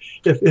saying. That's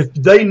if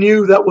they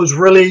knew that was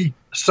really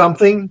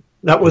something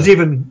that was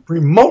even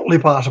remotely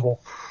possible,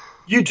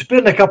 you'd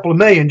spend a couple of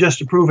million just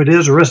to prove it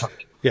is or isn't.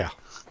 Yeah.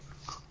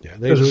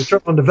 Because the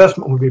return on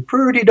investment would be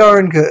pretty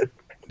darn good.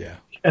 Yeah.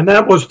 And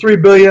that was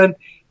 $3 billion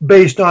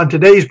based on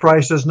today's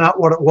prices, not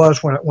what it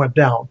was when it went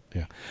down.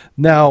 Yeah.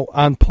 Now,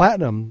 on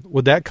platinum,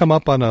 would that come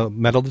up on a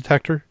metal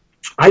detector?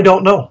 I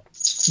don't know.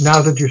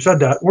 Now that you said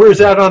that, where is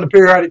that on the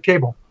periodic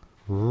table?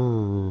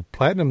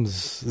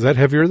 Platinum's, is that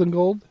heavier than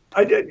gold?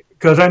 I did,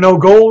 because I know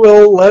gold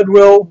will, lead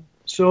will,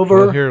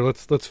 silver. Well, here,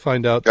 let's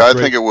find out. Yeah, I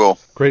think it will.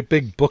 Great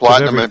big book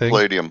Platinum of everything. and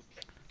palladium.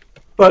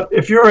 But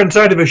if you're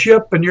inside of a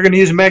ship and you're going to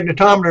use a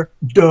magnetometer,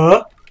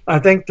 I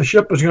think the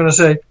ship is going to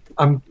say,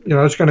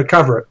 it's going to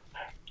cover it.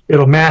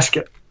 It'll mask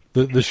it.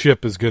 The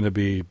ship is going to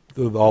be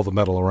all the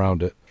metal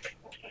around it.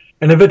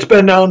 And if it's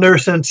been down there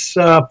since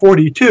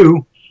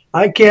 42,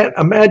 I can't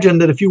imagine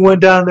that if you went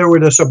down there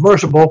with a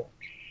submersible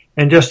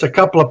and just a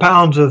couple of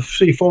pounds of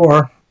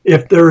C4,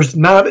 if there's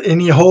not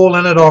any hole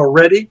in it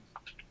already,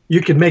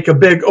 you could make a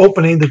big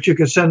opening that you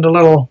could send a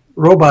little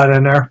robot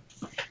in there.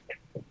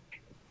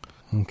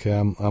 Okay,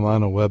 I'm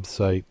on a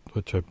website,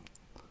 which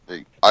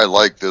I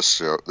like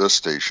this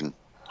station.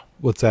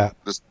 What's that?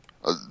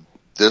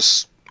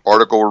 This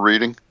article we're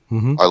reading,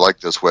 mm-hmm. I like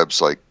this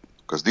website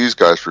because these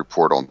guys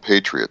report on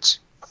Patriots.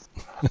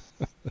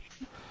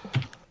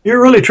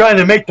 You're really trying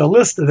to make the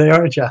list today,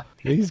 aren't you?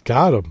 He's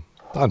got them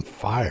on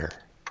fire.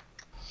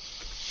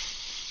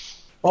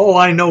 All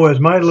I know is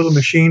my little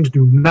machines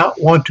do not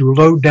want to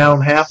load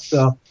down half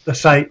the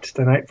sites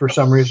tonight for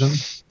some reason.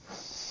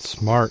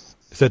 Smart.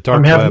 Is that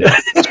dark web?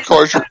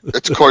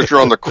 It's because you're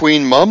on the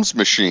Queen Mum's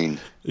machine.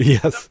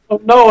 Yes.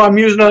 No, I'm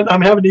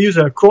having to use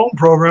a Chrome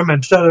program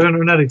instead of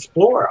Internet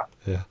Explorer.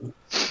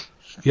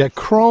 Yeah,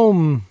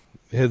 Chrome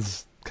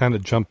has kind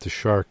of jumped the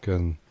shark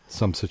in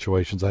some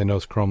situations. I know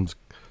Chrome's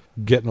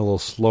getting a little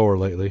slower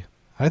lately.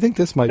 I think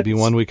this might be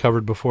one we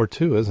covered before,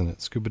 too, isn't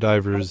it? Scuba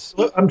divers.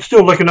 I'm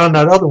still looking on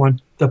that other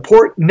one. The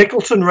Port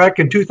Nicholson wreck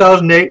in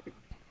 2008,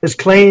 his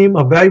claim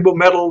of valuable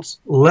metals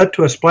led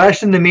to a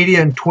splash in the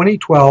media in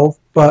 2012,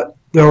 but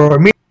there were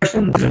media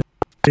questions of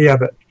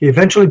it. He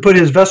eventually put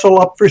his vessel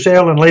up for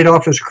sale and laid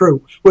off his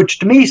crew, which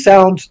to me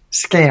sounds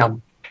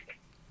scam.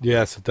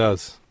 Yes, it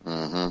does.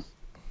 Mm-hmm.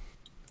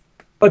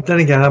 But then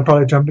again, I'm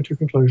probably jumping to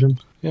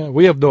conclusions. Yeah,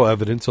 we have no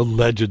evidence.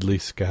 Allegedly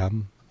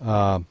scam.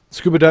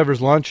 Scuba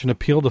divers launched an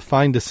appeal to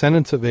find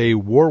descendants of a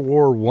World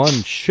War I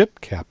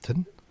ship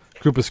captain. A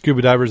group of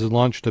scuba divers has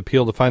launched an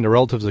appeal to find the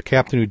relatives of a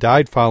captain who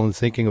died following the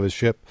sinking of his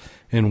ship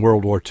in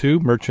World War II.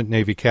 Merchant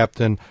Navy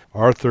Captain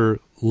Arthur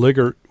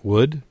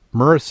Ligertwood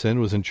Murison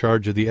was in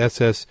charge of the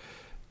SS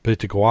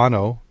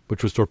Pitaguano,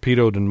 which was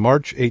torpedoed on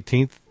March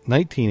 18th,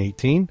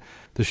 1918.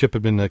 The ship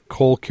had been a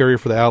coal carrier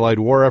for the Allied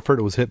war effort.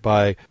 It was hit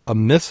by a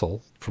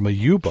missile from a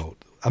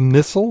U-boat. A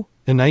missile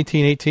in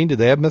 1918? Did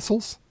they have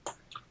missiles?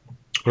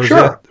 Or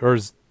sure.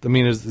 Is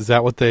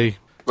that what they...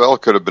 Well,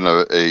 it could have been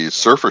a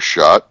surface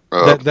shot.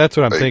 That's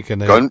what I'm thinking.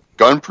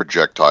 Gun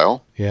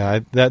projectile.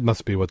 Yeah, that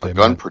must be what they meant.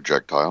 Gun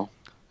projectile.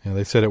 Yeah,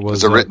 they said it was...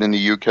 Is it written in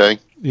the UK?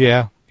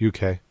 Yeah,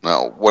 UK.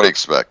 No, what do you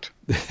expect?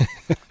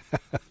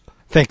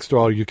 Thanks to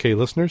all UK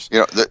listeners.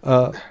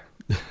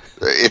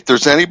 If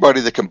there's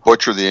anybody that can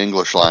butcher the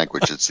English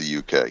language, it's the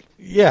UK.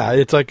 Yeah,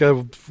 it's like,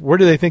 where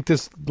do they think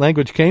this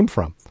language came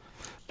from?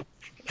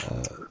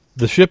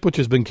 The ship, which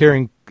has been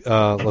carrying,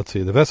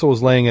 the vessel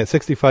was laying at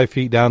 65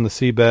 feet down the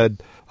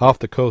seabed off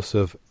the coast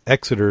of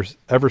Exeter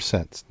ever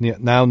since.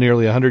 Now,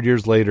 nearly 100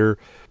 years later,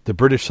 the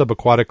British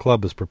Subaquatic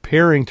Club is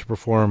preparing to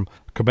perform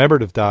a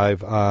commemorative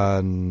dive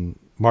on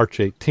March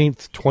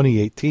 18th,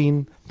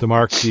 2018, to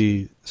mark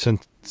the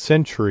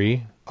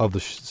century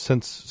of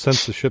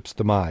since the ship's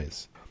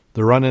demise.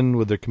 The run-in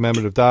with the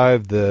commemorative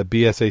dive, the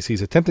BSAC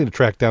is attempting to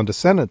track down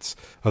descendants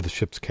of the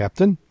ship's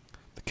captain.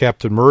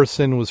 Captain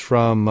Murison was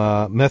from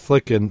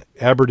Methlick in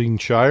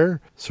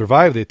Aberdeenshire,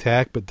 survived the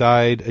attack, but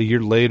died a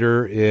year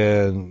later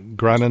in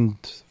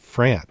Granand,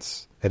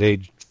 France, at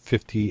age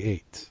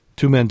 58.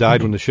 2 men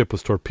died when the ship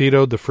was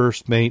torpedoed, the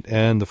first mate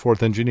and the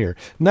 4th engineer.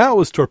 Now it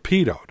was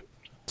torpedoed.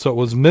 So it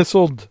was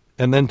missiled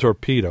and then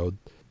torpedoed.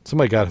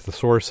 Somebody got a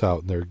thesaurus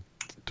out and they're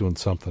doing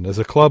something. As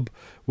a club,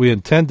 we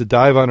intend to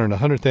dive on her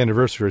 100th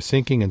anniversary of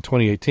sinking in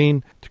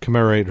 2018 to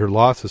commemorate her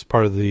loss as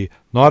part of the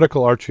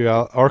Nautical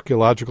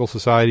Archaeological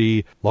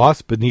Society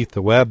Lost Beneath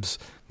the Web's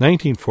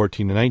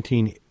 1914 to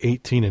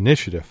 1918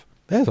 initiative.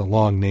 That's a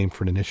long name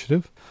for an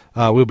initiative.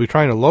 We'll be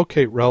trying to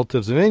locate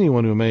relatives of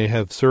anyone who may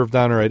have served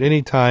on her at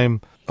any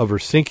time of her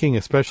sinking,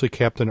 especially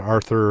Captain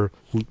Arthur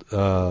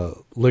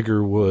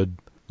Liggerwood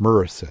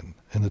Murison,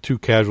 and the 2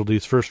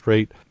 casualties,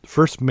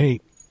 first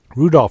mate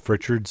Rudolph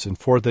Richards and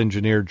 4th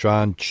engineer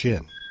John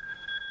Chin.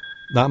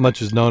 Not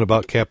much is known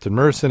about Captain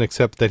Murison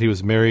except that he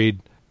was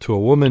married to a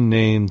woman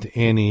named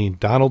Annie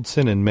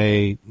Donaldson in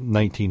May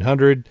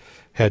 1900,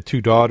 had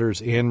 2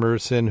 daughters, Anne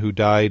Murison, who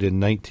died in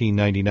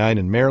 1999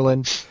 in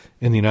Maryland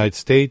in the United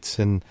States,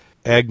 and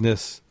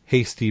Agnes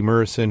Hasty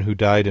Murison, who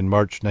died in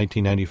March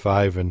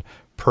 1995 in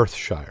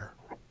Perthshire.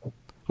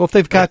 Well, if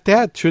they've got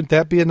that, shouldn't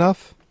that be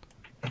enough?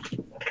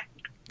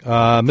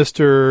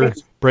 Mr.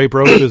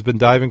 Braybroke, who has been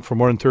diving for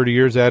more than 30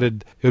 years,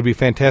 added, it would be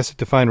fantastic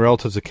to find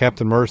relatives of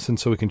Captain Murison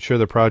so we can share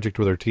the project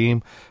with our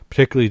team.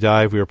 Particularly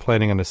dive, we are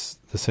planning on the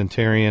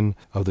centenarian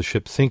of the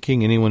ship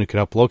sinking. Anyone who can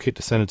help locate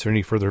descendants or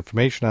any further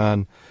information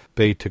on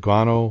Bay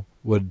Tiguano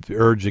would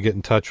urge to get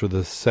in touch with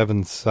the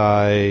Severn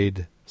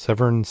Side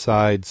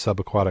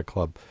Subaquatic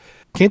Club.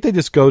 Can't they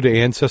just go to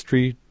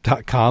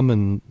Ancestry.com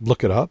and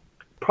look it up?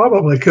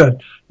 Probably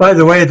could. By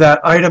the way,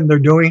 that item they're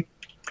doing,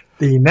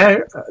 the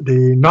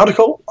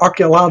Nautical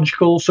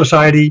Archaeological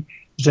Society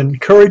is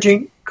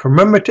encouraging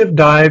commemorative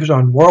dives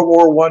on World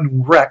War I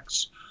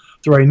wrecks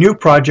through a new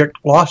project,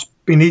 Lost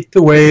Beneath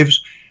the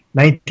Waves,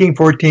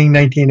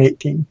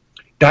 1914-1918.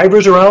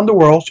 Divers around the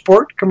world,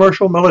 sport,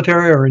 commercial,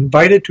 military, are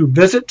invited to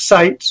visit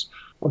sites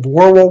of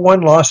World War I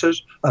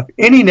losses of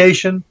any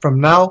nation from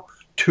now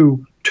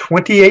to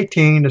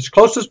 2018, as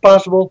close as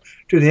possible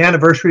to the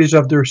anniversaries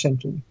of their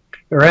sinking.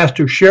 They're asked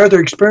to share their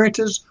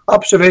experiences,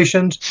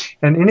 observations,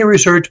 and any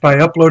research by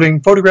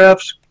uploading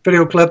photographs,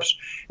 video clips,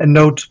 and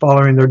notes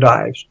following their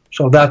dives.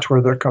 So that's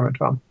where they're coming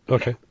from.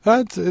 Okay.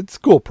 It's a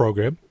cool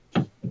program.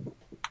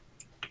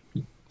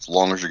 As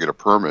long as you get a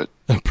permit.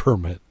 A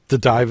permit to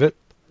dive it?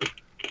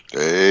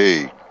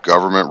 Hey,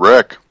 government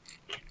wreck.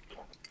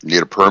 You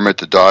need a permit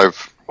to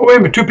dive. Oh, wait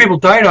a minute. 2 people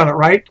died on it,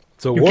 right?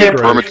 So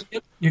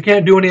you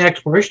can't do any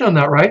exploration on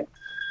that, right?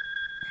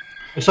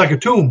 It's like a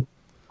tomb.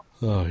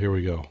 Oh, here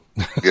we go.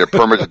 Get a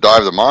permit to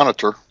dive the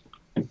Monitor.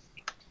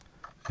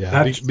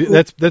 Yeah,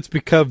 that's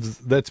because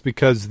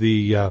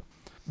the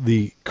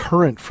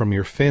current from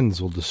your fins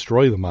will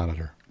destroy the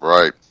Monitor.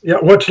 Right. Yeah,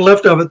 what's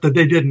left of it that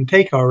they didn't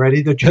take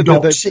already that you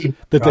don't see.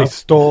 That they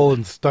stole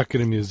and stuck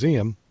in a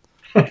museum.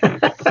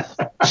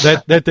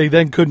 that they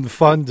then couldn't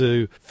fund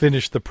to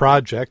finish the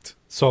project,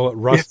 so it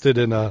rusted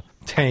in a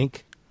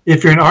tank.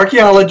 If you're an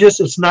archaeologist,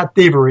 it's not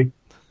thievery.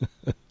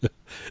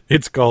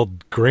 It's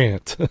called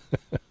Grant.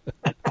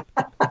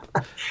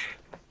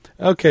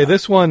 Okay,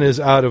 this one is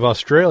out of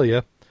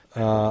Australia.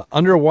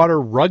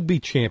 Underwater rugby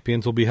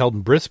champions will be held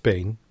in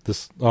Brisbane.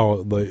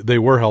 They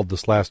were held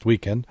this last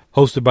weekend.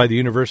 Hosted by the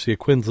University of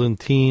Queensland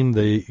team,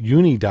 the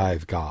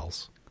Unidive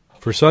Gals.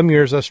 For some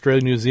years, Australia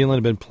and New Zealand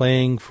have been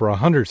playing for a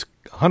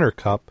Hunter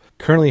Cup,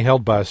 currently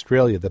held by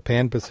Australia. The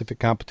Pan-Pacific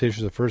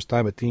competition is the first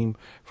time a team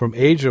from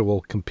Asia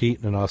will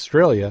compete in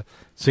Australia.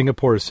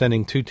 Singapore is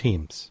sending 2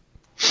 teams.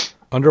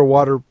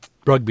 Underwater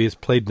rugby is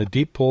played in a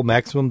deep pool,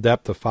 maximum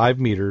depth of 5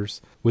 meters,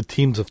 with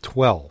teams of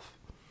 12.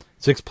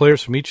 6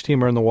 players from each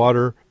team are in the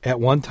water at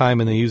one time,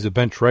 and they use the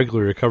bench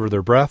regularly to cover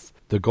their breath.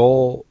 The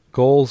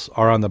goals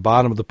are on the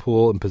bottom of the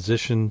pool, and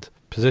positions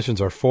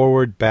are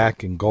forward,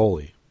 back, and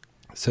goalie.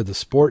 It said the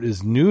sport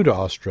is new to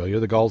Australia.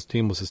 The Gulls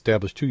team was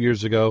established 2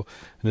 years ago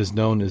and is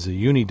known as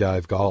the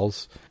Unidive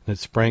Gulls, and it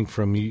sprang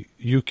from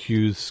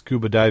UQ's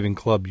scuba diving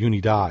club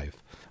Unidive.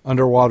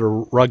 Underwater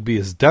rugby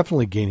is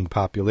definitely gaining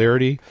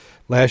popularity.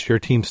 Last year,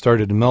 teams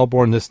started in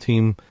Melbourne.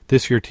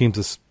 This year, teams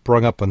have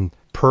sprung up in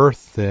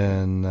Perth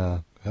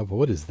and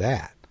what is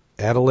that?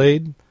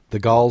 Adelaide. The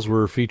Gulls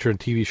were featured on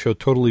TV show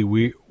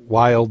Totally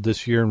Wild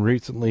this year, and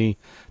recently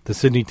the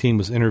Sydney team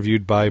was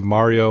interviewed by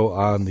Mario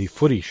on the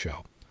Footy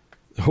Show,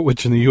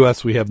 which in the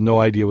U.S. we have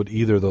no idea what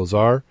either of those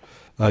are.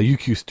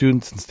 UQ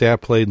students and staff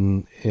played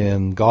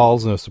in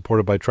Gulls and are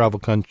supported by Travel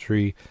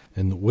Country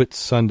and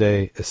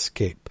Whitsunday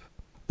Escape.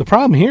 The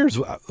problem here is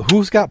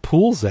who's got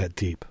pools that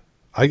deep?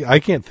 I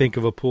can't think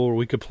of a pool where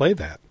we could play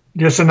that.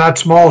 Just in that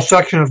small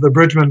section of the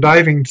Bridgman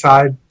diving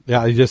side.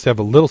 Yeah, you just have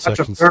a little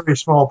section. That's a very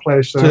small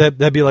place. So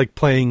that'd be like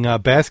playing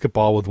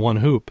basketball with one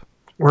hoop.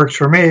 Works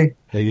for me.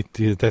 Yeah,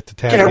 that's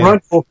can't run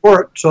full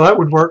court, so that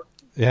would work.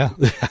 Yeah,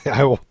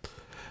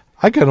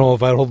 I can know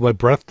if I'd hold my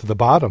breath to the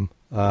bottom.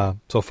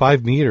 So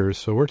 5 meters,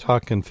 so we're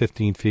talking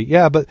 15 feet.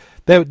 Yeah, but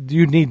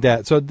you need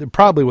that. So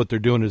probably what they're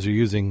doing is they're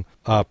using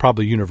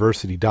probably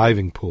university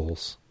diving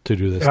pools to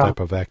do this type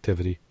of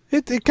activity.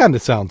 It kind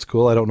of sounds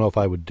cool. I don't know if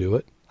I would do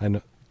it. I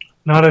know.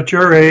 Not at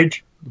your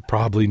age.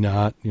 Probably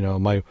not. You know,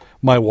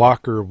 my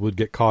walker would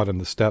get caught in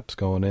the steps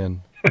going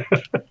in.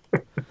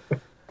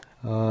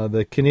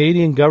 The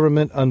Canadian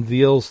government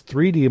unveils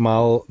 3D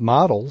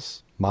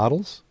models.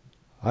 Models?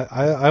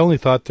 I only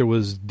thought there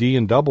was D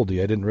and double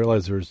D. I didn't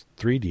realize there was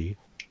 3D.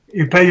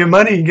 You pay your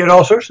money, you get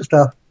all sorts of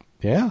stuff.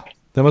 Yeah.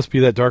 That must be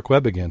that dark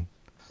web again.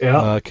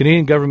 Yeah.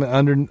 Canadian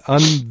government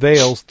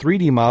unveils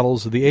 3D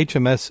models of the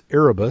HMS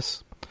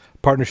Erebus.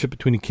 Partnership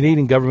between the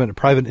Canadian government and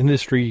private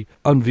industry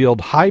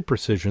unveiled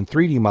high-precision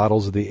 3D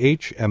models of the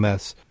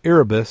HMS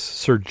Erebus,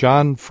 Sir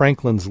John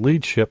Franklin's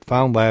lead ship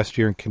found last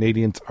year in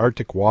Canadian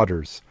Arctic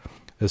waters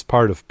as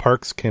part of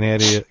Parks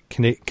Canada.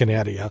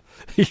 Canada?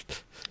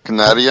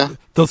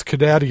 Those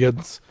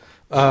Canadians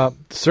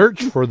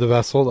search for the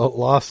vessel that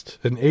lost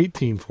an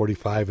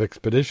 1845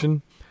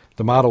 expedition.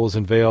 The model was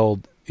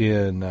unveiled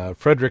in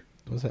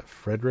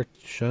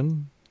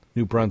Fredericton,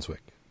 New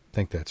Brunswick. I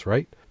think that's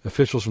right.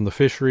 Officials from the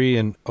Fishery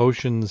and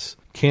Oceans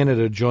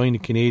Canada joined the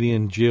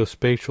Canadian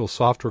Geospatial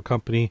Software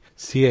Company,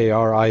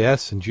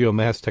 CARIS, and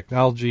Geomass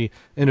Technology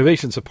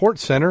Innovation Support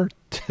Center,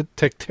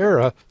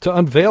 Tectera, to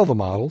unveil the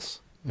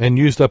models and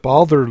used up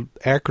all their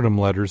acronym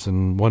letters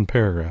in one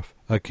paragraph.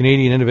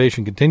 Canadian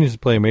innovation continues to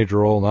play a major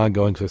role in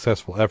ongoing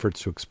successful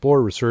efforts to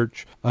explore,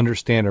 research,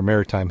 understand our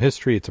maritime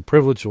history. It's a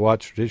privilege to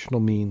watch traditional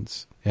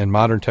means and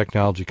modern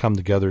technology come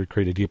together to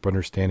create a deeper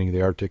understanding of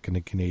the Arctic and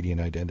the Canadian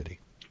identity.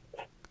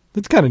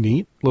 That's kind of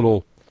neat,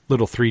 little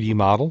 3D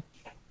model.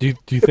 Do you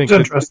think it's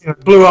interesting?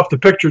 It blew up the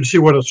picture to see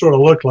what it sort of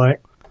looked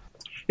like.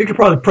 You could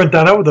probably print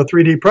that out with a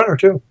 3D printer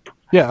too.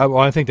 Yeah, well,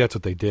 I think that's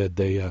what they did.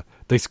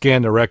 They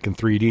scanned the wreck in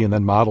 3D and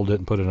then modeled it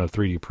and put it in a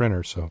 3D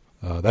printer. So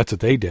that's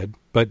what they did.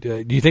 But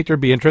do you think there'd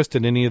be interest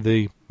in any of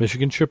the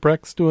Michigan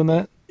shipwrecks doing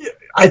that?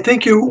 I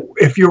think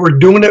if you were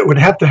doing it, would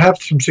have to have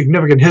some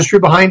significant history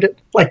behind it,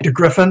 like the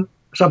Griffin,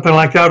 something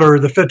like that, or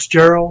the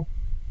Fitzgerald.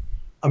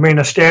 I mean,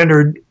 a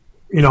standard.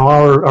 You know,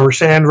 our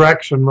sand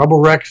wrecks and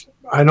rubble wrecks,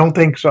 I don't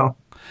think so.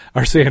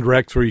 Our sand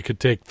wrecks where you could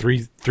take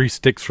three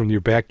sticks from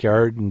your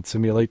backyard and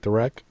simulate the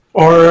wreck?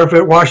 Or if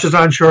it washes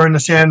on shore and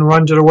the sand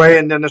runs it away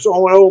and then it's,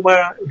 oh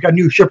man, we got a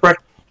new shipwreck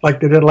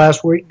like they did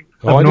last week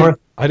up north.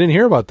 I didn't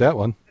hear about that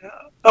one.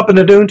 Up in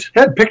the dunes.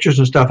 Had pictures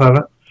and stuff of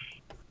it.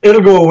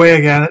 It'll go away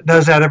again. It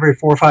does that every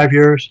 4 or 5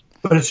 years,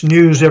 but it's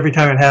news every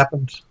time it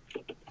happens.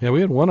 Yeah,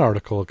 we had one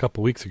article a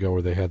couple weeks ago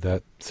where they had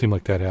that. Seemed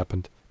like that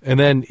happened. And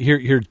then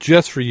here,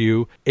 just for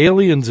you,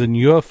 aliens and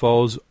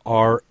UFOs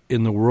are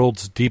in the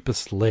world's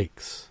deepest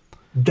lakes.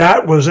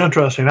 That was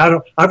interesting.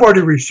 I've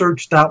already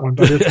researched that one,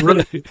 but it's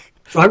really.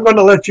 So I'm going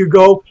to let you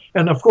go.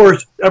 And of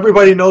course,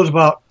 everybody knows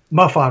about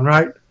MUFON,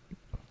 right?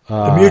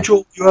 The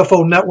Mutual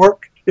UFO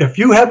Network. If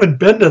you haven't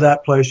been to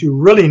that place, you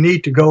really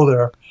need to go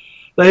there.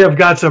 They have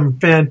got some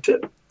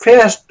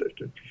fantastic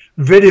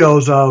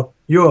videos of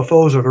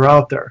UFOs that are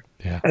out there,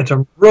 and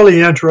some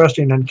really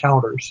interesting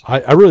encounters.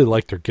 I really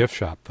like their gift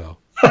shop, though.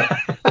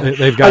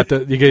 They've got I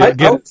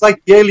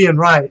like the alien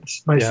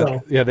rides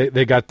myself. Yeah,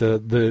 they got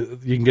the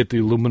you can get the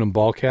aluminum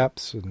ball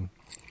caps and.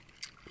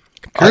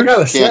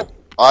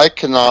 I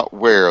cannot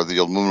wear the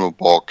aluminum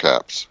ball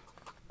caps.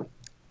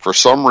 For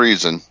some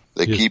reason,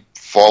 they keep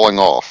falling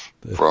off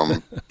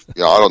from. I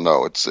don't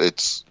know.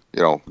 It's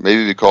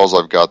maybe because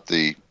I've got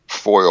the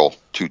foil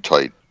too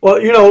tight.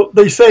 Well,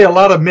 they say a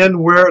lot of men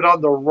wear it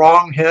on the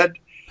wrong head.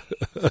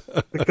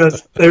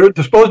 Because they're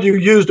supposed to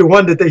use the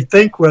one that they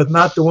think with,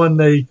 not the one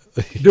they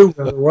do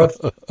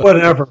with, or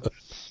whatever.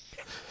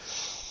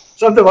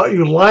 Something about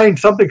you lying,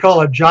 something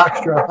called a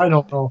jockstrap. I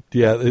don't know.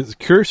 Yeah, it's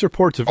curious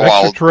reports of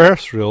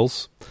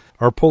extraterrestrials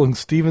are pulling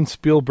Steven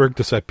Spielberg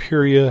to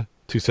Siberia.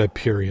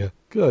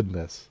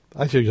 Goodness,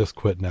 I should just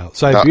quit now.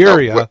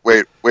 Siberia. No,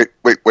 wait.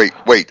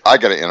 I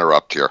got to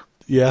interrupt here.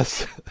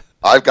 Yes.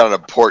 I've got an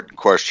important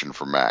question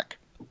for Mack.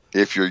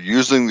 If you're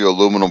using the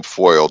aluminum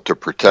foil to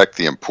protect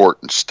the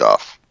important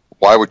stuff,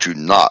 why would you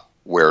not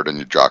wear it in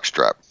your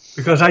jockstrap?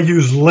 Because I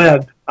use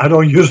lead. I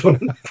don't use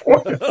aluminum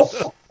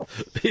foil.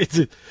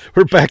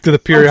 We're back to the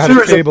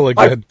periodic table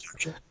again.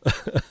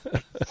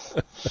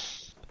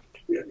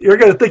 You're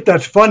going to think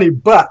that's funny,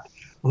 but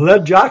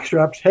lead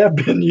jockstraps have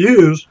been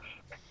used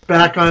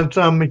back on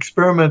some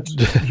experiments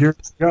years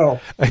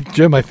ago.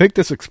 Jim, I think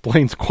this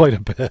explains quite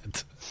a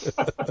bit.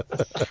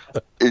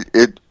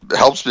 It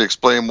helps me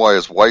explain why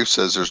his wife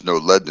says there's no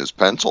lead in his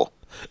pencil.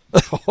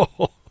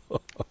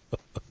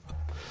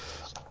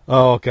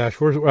 Oh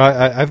gosh,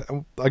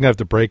 I'm gonna have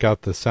to break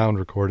out the sound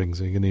recordings.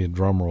 You're gonna need a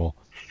drum roll.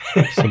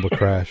 Simple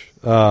crash.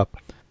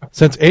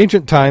 Since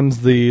ancient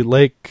times, the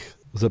lake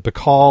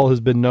Baikal has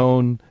been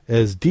known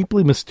as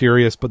deeply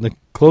mysterious, but in the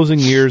closing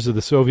years of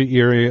the Soviet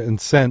era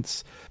and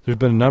since there's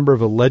been a number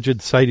of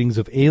alleged sightings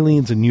of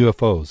aliens and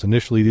UFOs.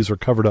 Initially, these were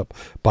covered up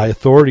by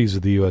authorities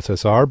of the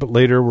USSR, but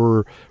later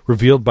were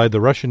revealed by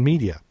the Russian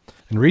media.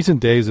 In recent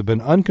days have been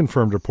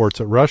unconfirmed reports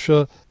that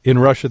Russia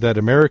that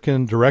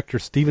American director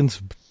Steven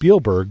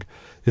Spielberg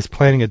is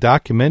planning a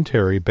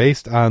documentary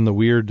based on the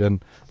weird,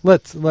 and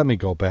let me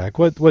go back.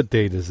 What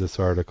date is this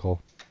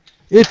article?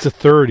 It's the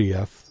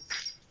 30th.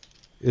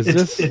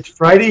 It's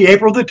Friday,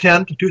 April the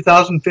 10th,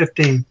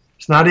 2015.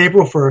 It's not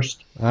April 1st.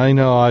 I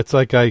know. It's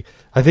like I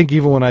think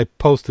even when I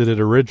posted it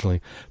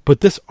originally. But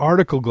this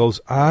article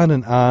goes on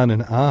and on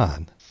and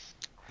on.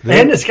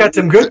 And it's got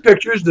some good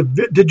pictures.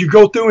 Did you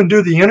go through and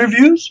do the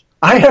interviews?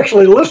 I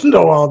actually listened to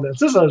all this.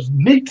 This is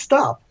neat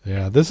stuff.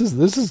 Yeah, this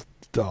is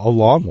a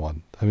long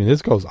one. I mean,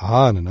 this goes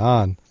on and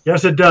on.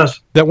 Yes, it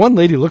does. That one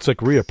lady looks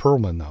like Rhea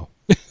Perlman, though.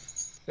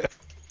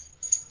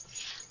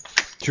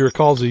 She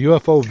recalls a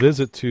UFO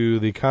visit to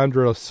the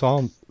Kandra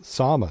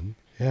Salmon.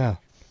 Yeah,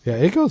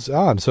 it goes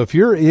on. So if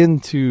you're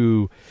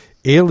into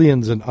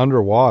aliens and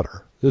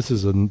underwater, this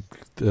is an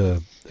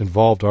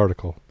involved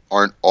article.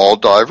 Aren't all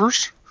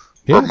divers?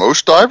 Yeah. Or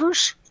most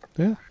divers?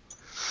 Yeah.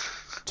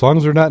 As long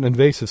as they're not an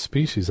invasive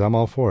species, I'm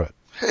all for it.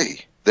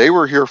 Hey, they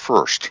were here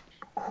first.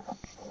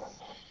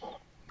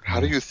 How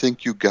do you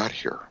think you got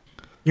here?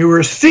 You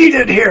were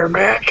seated here,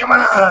 man. Come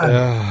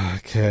on.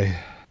 Okay.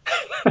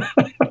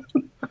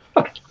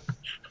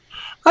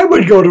 I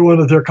would go to one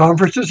of their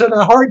conferences in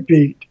a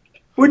heartbeat.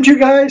 Wouldn't you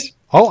guys?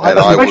 Oh,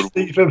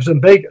 especially if it was in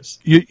Vegas.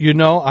 You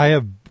know, I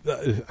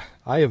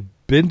have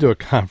been to a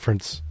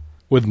conference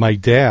with my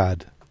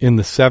dad in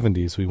the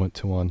 70s. We went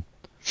to one.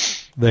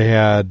 They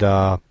had...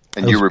 and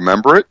you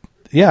remember it?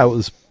 Yeah,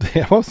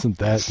 I wasn't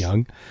that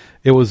young.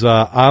 It was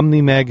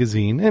Omni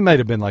Magazine. It might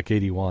have been like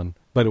 81.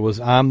 But it was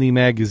Omni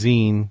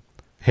Magazine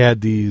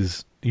had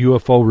these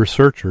UFO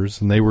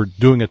researchers, and they were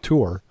doing a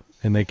tour.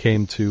 And they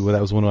came to...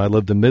 That was when I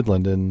lived in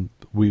Midland, and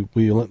we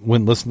went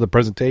and listened to the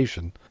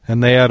presentation.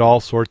 And they had all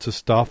sorts of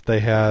stuff. They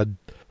had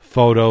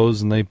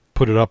photos, and they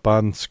put it up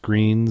on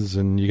screens,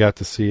 and you got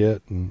to see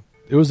it. And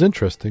it was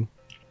interesting.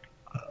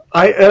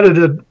 I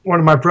edited one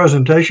of my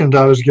presentations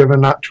I was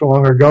given not too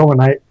long ago,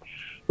 and I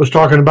was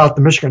talking about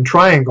the Michigan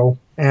Triangle,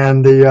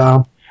 and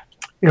the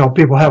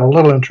people have a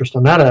little interest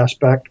in that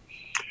aspect.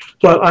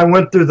 But I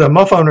went through the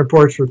MUFON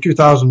reports for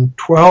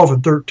 2012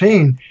 and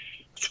 13.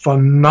 It's a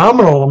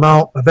phenomenal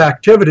amount of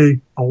activity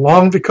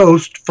along the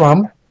coast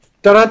from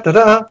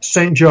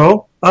St.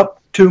 Joe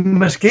up to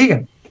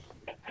Muskegon,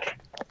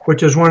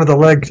 which is one of the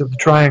legs of the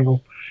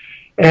triangle.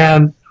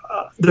 And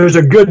there's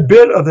a good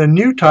bit of the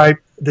new type,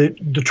 the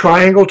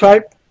triangle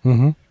type,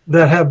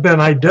 that have been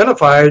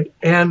identified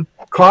and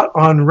caught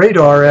on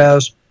radar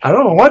as, I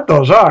don't know what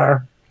those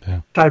are,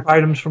 type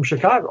items from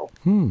Chicago.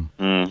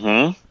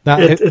 Now,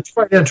 it's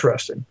quite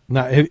interesting.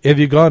 Now, have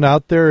you gone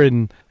out there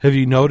and have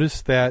you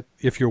noticed that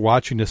if you're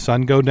watching the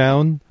sun go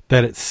down,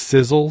 that it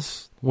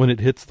sizzles when it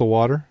hits the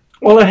water?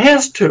 Well, it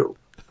has to.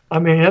 I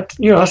mean,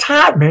 it's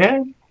hot,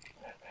 man.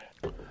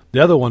 The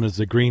other one is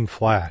the green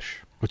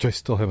flash, which I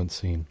still haven't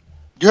seen.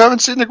 You haven't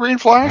seen the green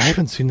flash? I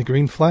haven't seen the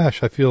green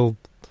flash. I feel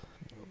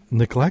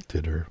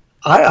neglected, or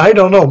I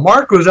don't know.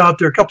 Mark was out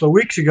there a couple of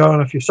weeks ago,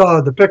 and if you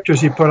saw the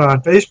pictures he put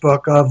on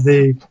Facebook of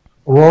the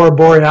Aurora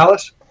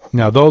Borealis.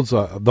 Now, those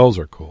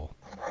are cool.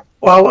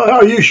 Well,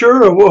 are you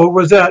sure, or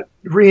was that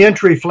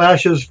re-entry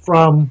flashes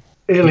from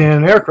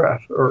alien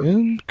aircraft? Or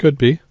it could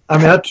be. I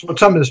mean, that's what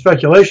some of the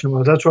speculation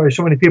was. That's why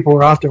so many people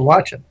were out there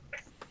watching.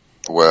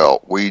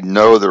 Well, we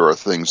know there are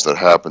things that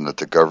happen that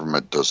the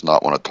government does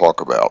not want to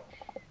talk about.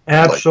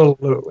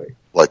 Absolutely.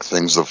 Like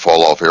things that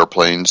fall off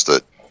airplanes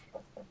that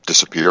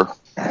disappear.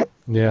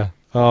 Yeah.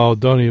 Oh,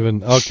 don't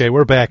even. Okay,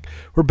 we're back.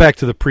 We're back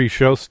to the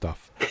pre-show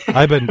stuff.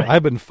 I've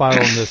been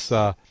following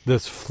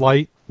this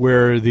flight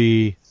where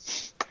the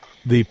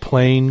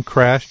plane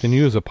crashed, and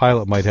you as a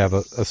pilot might have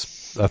a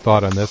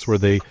thought on this, where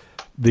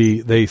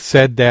they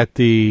said that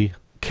the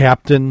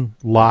captain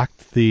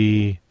locked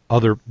the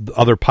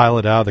other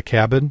pilot out of the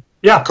cabin.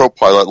 Yeah,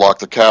 co-pilot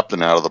locked the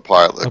captain out of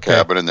the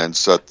cabin, and then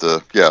set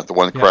the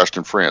one that crashed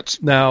in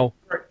France. Now,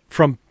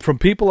 from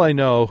people I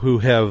know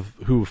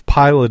who've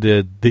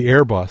piloted the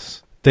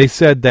Airbus, they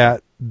said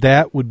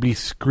that would be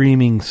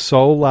screaming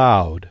so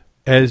loud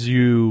as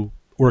you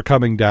were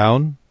coming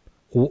down.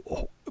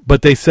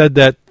 But they said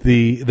that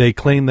they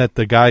claimed that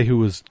the guy who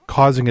was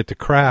causing it to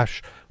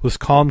crash was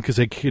calm because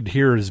they could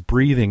hear his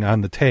breathing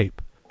on the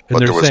tape. And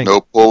but there was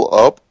no pull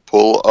up.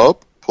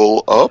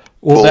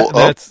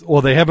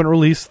 Well, they haven't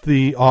released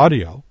the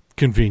audio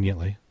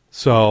conveniently.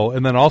 So,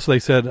 and then also they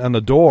said on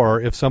the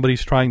door, if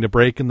somebody's trying to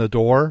break in the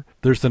door,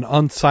 there's an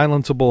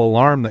unsilenceable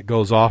alarm that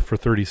goes off for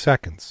 30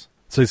 seconds.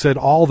 So they said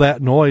all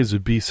that noise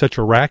would be such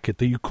a racket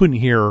that you couldn't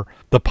hear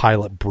the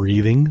pilot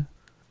breathing.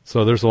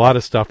 So there's a lot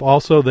of stuff.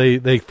 Also,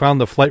 they found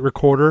the flight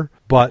recorder,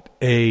 but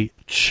a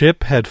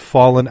chip had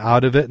fallen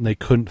out of it and they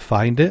couldn't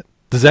find it.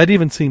 Does that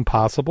even seem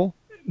possible?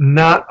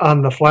 Not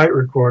on the flight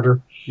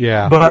recorder.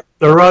 Yeah. But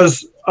there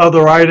was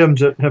other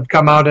items that have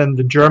come out in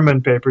the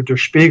German paper, Der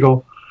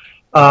Spiegel,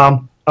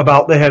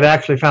 about they had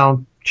actually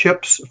found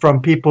chips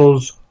from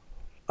people's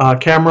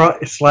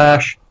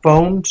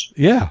camera/phones.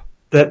 Yeah.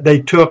 That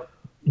they took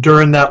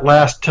during that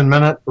last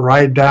 10-minute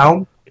ride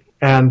down,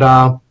 and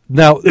now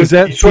is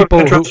that sort people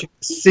of interesting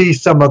to see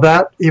some of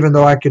that? Even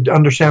though I could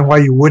understand why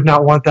you would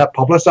not want that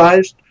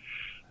publicized,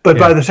 but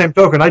by the same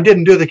token, I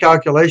didn't do the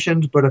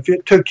calculations. But if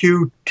it took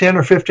you 10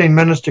 or 15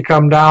 minutes to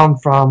come down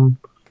from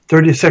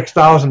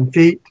 36,000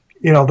 feet,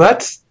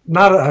 that's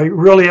not a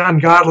really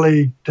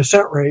ungodly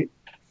descent rate.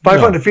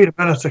 500 feet a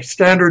minute is a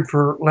standard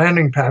for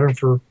landing pattern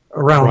for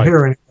around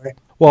here anyway.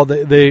 Well,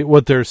 they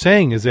what they're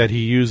saying is that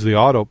he used the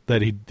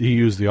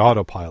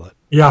autopilot.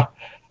 Yeah.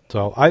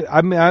 So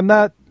I'm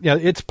not.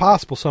 It's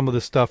possible some of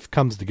this stuff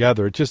comes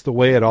together. It's just the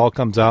way it all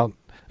comes out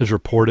is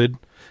reported,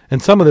 and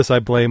some of this I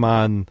blame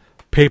on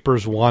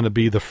papers want to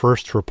be the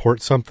first to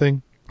report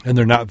something, and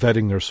they're not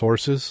vetting their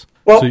sources.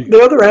 Well,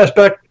 the other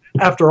aspect,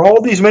 after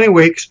all these many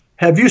weeks,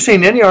 have you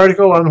seen any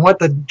article on what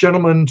the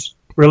gentleman's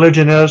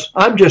religion is?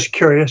 I'm just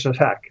curious as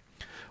heck.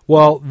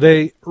 Well,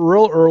 they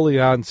real early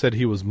on said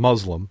he was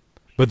Muslim,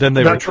 but then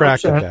they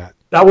retracted that.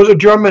 That was a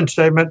German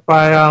statement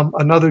by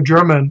another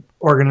German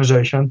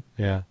organization.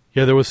 Yeah.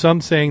 Yeah, there was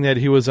some saying that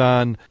he was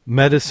on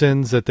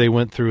medicines, that they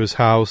went through his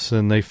house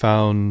and they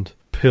found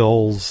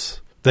pills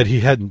that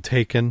he hadn't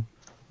taken.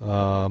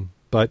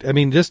 But, I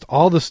mean, just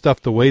all the stuff,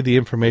 the way the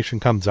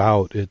information comes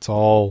out, it's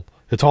all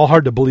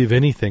hard to believe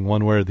anything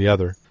one way or the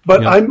other.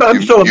 But I'm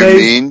still amazed. You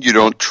mean you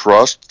don't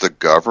trust the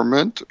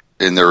government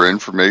in their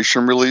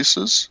information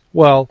releases?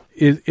 Well,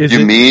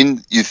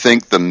 mean you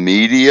think the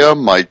media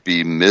might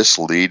be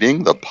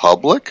misleading the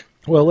public?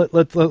 Well,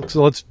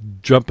 let's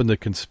jump into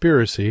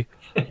conspiracy.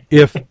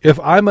 If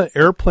I'm an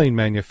airplane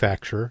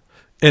manufacturer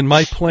and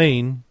my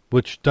plane,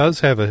 which does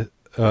have an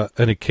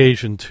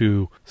occasion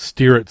to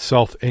steer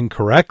itself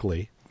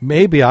incorrectly,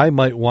 maybe I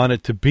might want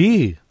it to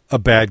be a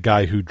bad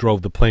guy who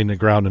drove the plane to the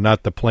ground and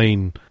not the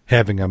plane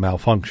having a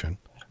malfunction.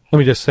 Let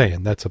me just say,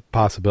 and that's a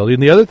possibility.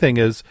 And the other thing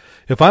is,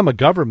 if I'm a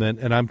government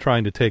and I'm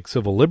trying to take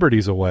civil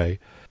liberties away,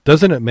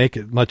 doesn't it make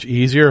it much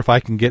easier if I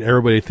can get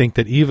everybody to think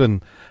that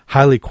even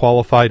highly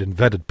qualified and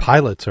vetted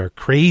pilots are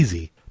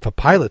crazy? If a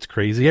pilot's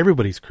crazy,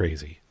 everybody's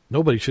crazy.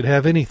 Nobody should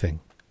have anything.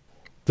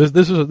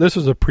 This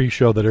is a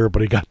pre-show that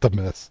everybody got to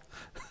miss.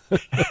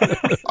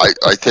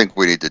 I think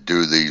we need to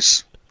do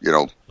these,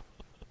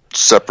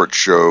 separate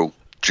show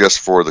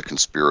just for the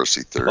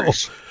conspiracy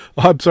theories.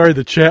 Oh, I'm sorry,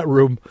 the chat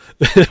room.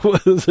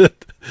 Was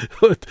it?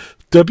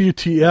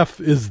 WTF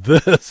is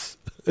this?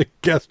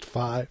 Guest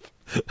 5.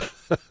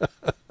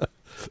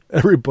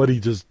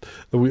 Everybody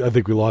I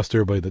think we lost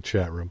everybody in the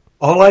chat room.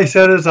 All I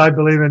said is I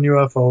believe in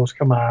UFOs.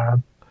 Come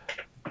on.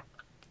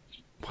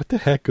 What the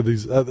heck are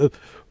these?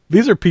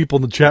 These are people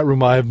in the chat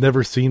room I have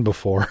never seen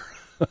before.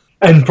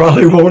 And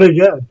probably won't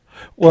again.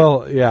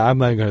 Well, yeah, I'm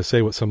not going to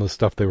say what some of the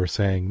stuff they were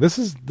saying. This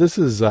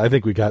is I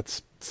think we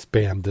got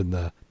spammed in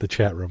the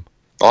chat room.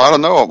 Well, I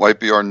don't know. It might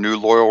be our new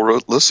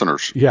loyal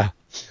listeners. Yeah.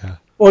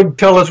 Well,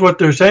 tell us what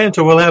they're saying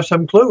so we'll have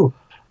some clue.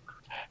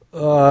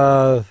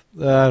 I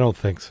don't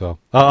think so.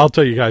 I'll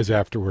tell you guys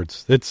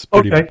afterwards. It's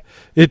pretty. Okay.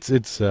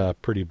 It's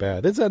pretty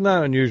bad. It's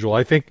not unusual.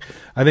 I think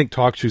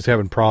TalkShoe's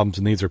having problems,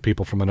 and these are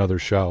people from another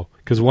show.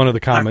 Because one of the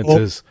comments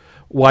is,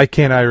 "Why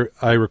can't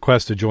I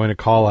request to join a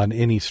call on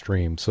any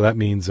stream?" So that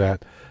means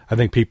that I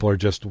think people are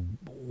just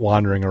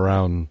wandering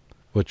around,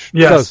 which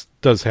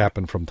does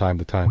happen from time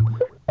to time.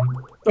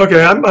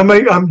 Okay,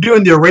 I'm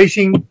doing the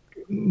erasing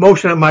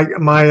motion at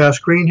my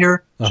screen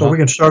here, so we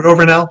can start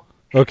over now.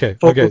 Okay.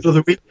 Photos of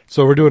the week.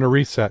 So we're doing a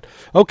reset.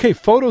 Okay,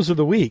 photos of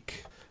the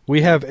week.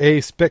 We have a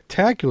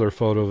spectacular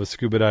photo of a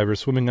scuba diver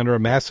swimming under a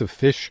massive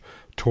fish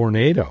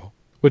tornado,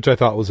 which I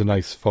thought was a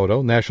nice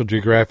photo. National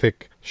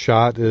Geographic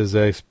shot is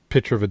a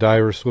picture of a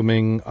diver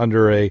swimming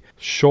under a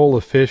shoal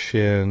of fish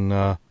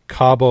in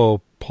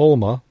Cabo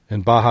Palma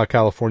in Baja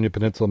California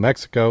Peninsula,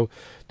 Mexico.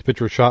 The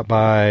picture was shot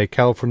by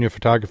California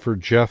photographer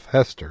Jeff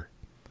Hester.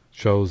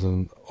 Shows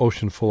an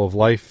ocean full of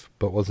life,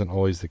 but wasn't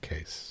always the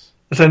case.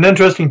 It's an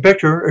interesting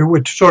picture. It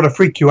would sort of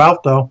freak you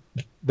out, though.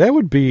 That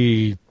would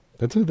be...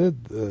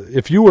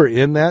 if you were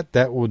in that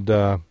would...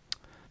 I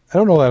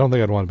don't know. I don't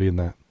think I'd want to be in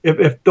that.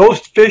 If those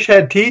fish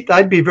had teeth,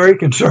 I'd be very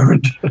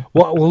concerned.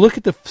 well, look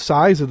at the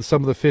size of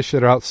some of the fish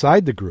that are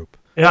outside the group.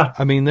 Yeah.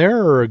 I mean,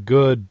 they're a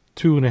good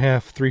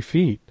 2.5, 3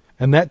 feet.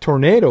 And that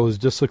tornado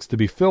just looks to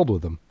be filled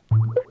with them.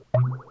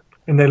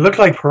 And they look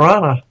like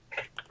piranha.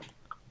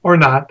 Or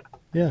not.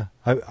 Yeah.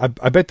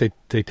 I bet they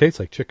taste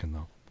like chicken,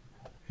 though.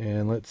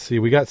 And let's see.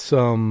 We got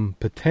some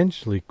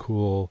potentially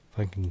cool, if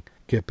I can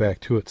get back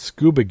to it,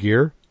 scuba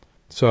gear.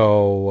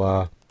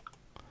 So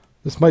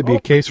this might be a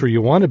case where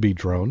you want to be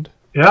droned.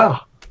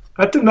 Yeah.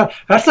 That's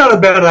not a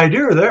bad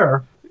idea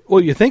there.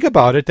 Well, you think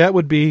about it, that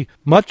would be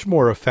much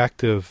more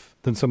effective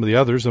than some of the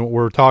others. And what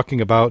we're talking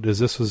about is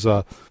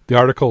the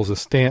article is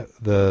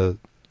the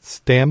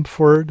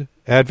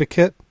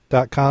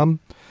StamfordAdvocate.com,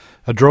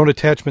 a drone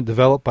attachment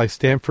developed by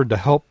Stanford to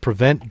help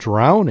prevent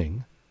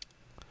drowning.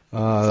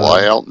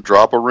 Fly out and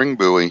drop a ring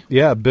buoy.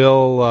 Yeah,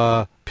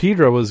 Bill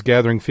Pedra was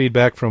gathering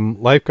feedback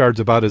from lifeguards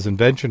about his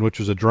invention, which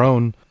was a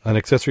drone, an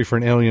accessory for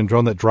an alien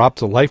drone that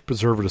drops a life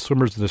preserver to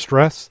swimmers in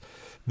distress.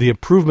 the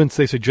improvements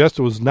they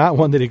suggested was not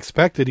one that he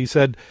expected. He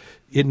said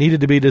it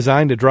needed to be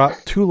designed to drop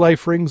 2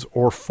 life rings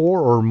or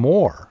 4 or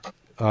more.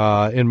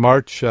 In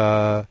March,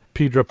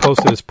 Pedro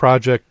posted his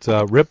project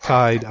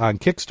Riptide on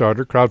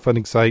Kickstarter,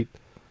 crowdfunding site,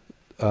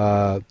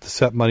 to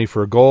set money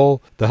for a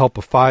goal. The help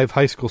of 5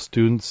 high school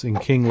students in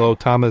Kinglow,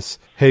 Thomas,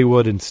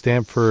 Haywood, and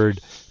Stanford,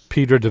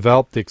 Pedro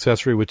developed the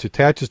accessory which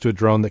attaches to a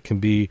drone that can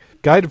be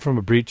guided from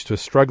a breach to a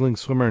struggling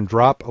swimmer and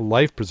drop a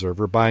life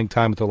preserver, buying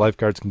time until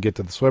lifeguards can get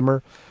to the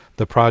swimmer.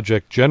 The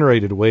project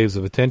generated waves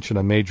of attention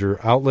on major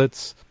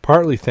outlets,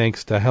 partly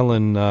thanks to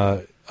Helen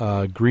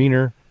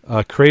Greener,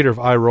 creator of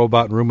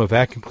iRobot and Roomba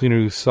vacuum cleaner,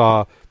 who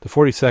saw the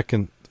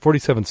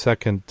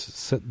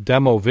 47-second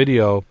demo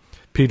video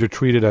Pedro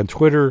tweeted on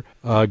Twitter.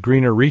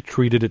 Greener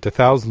retweeted it to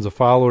thousands of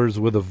followers,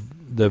 with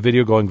the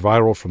video going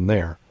viral from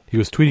there. He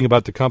was tweeting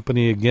about the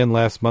company again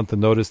last month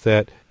and noticed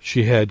that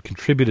she had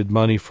contributed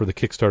money for the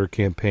Kickstarter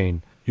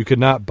campaign. You could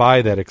not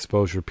buy that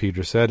exposure,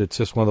 Pedro said. It's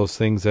just one of those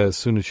things that as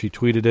soon as she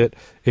tweeted it,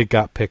 it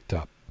got picked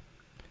up.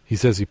 He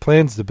says he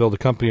plans to build a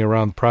company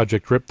around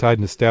Project Riptide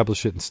and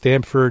establish it in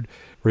Stanford,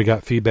 where he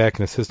got feedback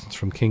and assistance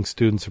from King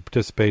students who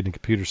participated in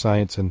computer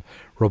science and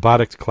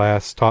robotics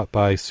class taught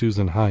by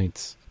Susan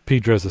Heinz.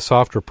 Pedro is a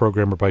software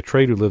programmer by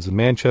trade who lives in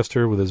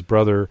Manchester with his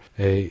brother,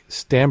 a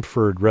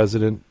Stanford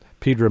resident.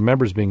 Pedro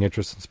remembers being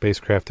interested in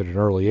spacecraft at an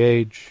early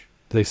age.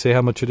 Do they say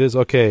how much it is?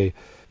 Okay.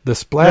 The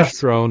Splash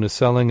drone is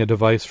selling a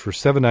device for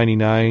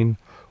 $7.99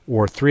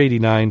 or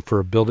 $3.89 for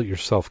a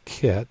build-it-yourself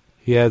kit.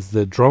 He has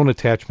the drone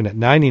attachment at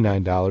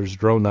 $99,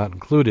 drone not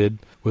included,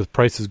 with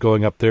prices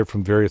going up there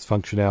from various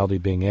functionality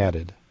being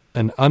added.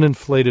 An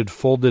uninflated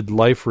folded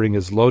life ring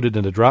is loaded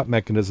in a drop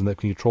mechanism that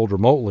can be controlled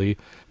remotely,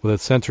 with a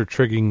sensor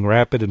triggering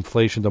rapid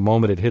inflation the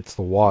moment it hits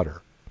the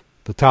water.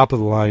 The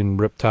top-of-the-line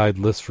Riptide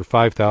lists for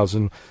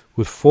 $5,000,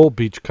 with full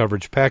beach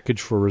coverage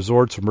package for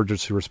resorts,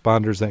 emergency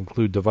responders that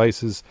include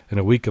devices, and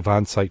a week of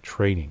on-site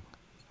training.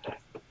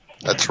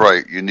 That's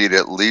right. You need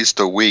at least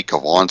a week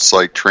of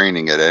on-site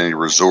training at any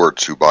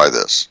resorts who buy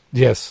this.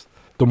 Yes.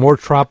 The more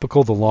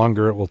tropical, the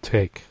longer it will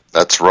take.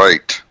 That's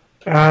right.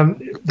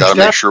 We've got to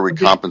make sure we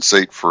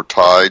compensate for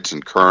tides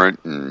and current.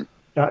 And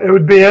it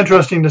would be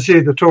interesting to see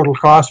the total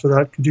cost for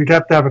that, because you'd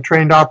have to have a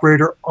trained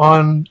operator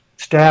on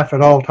staff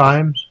at all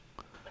times.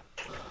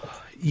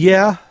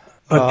 Yeah.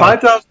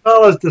 But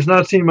 $5,000 does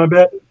not seem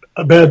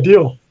a bad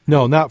deal.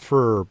 No, not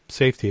for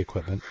safety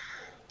equipment.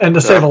 And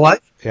to save a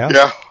life?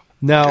 Yeah.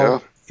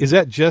 Now, is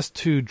that just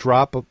to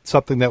drop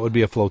something that would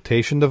be a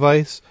flotation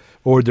device,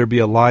 or would there be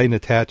a line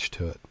attached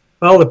to it?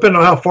 Well, depending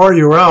on how far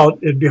you were out,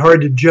 it'd be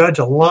hard to judge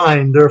a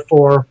line.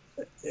 Therefore,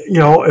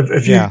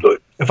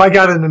 if I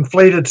got an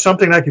inflated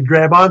something I could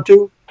grab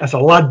onto, that's a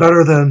lot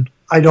better than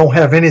I don't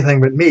have anything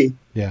but me.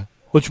 Yeah,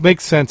 which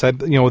makes sense. With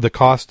the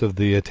cost of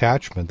the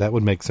attachment, that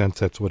would make sense.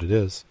 That's what it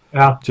is.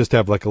 Yeah. Just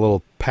have like a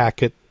little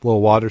packet,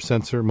 little water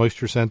sensor,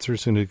 moisture sensor.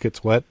 As soon as it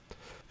gets wet,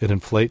 it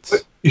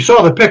inflates. You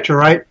saw the picture,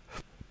 right?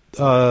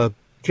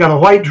 It's got a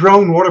white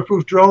drone,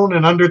 waterproof drone,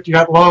 and under it you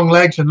got long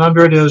legs, and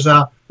under it is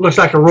looks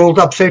like a rolled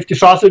up safety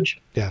sausage.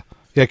 Yeah,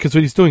 because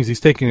what he's doing is he's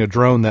taking a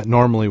drone that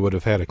normally would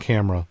have had a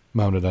camera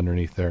mounted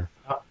underneath there,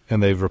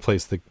 and they've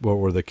replaced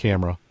the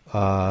camera.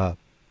 Because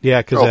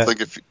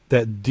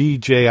that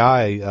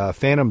DJI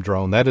Phantom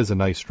drone, that is a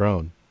nice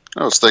drone.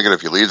 I was thinking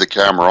if you leave the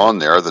camera on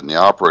there, then the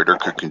operator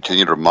could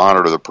continue to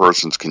monitor the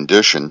person's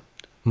condition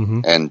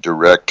and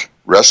direct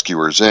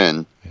rescuers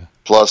in. Yeah.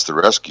 Plus, the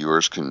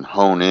rescuers can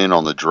hone in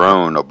on the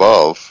drone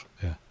above.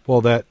 Yeah.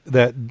 Well, that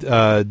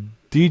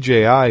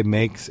DJI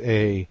makes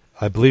I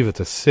believe it's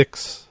a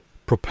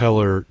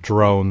 6-propeller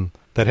drone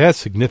that has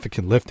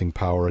significant lifting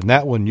power, and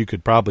that one you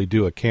could probably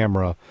do a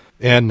camera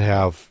and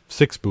have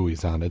 6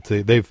 buoys on it.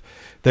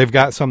 They've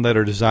got some that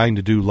are designed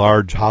to do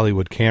large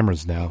Hollywood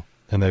cameras now,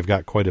 and they've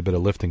got quite a bit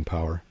of lifting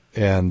power.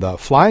 And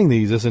flying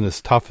these isn't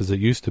as tough as it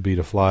used to be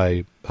to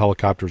fly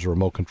helicopters or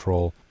remote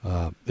control.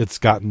 It's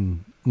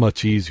gotten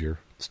much easier.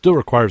 Still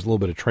requires a little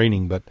bit of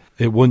training, but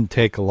it wouldn't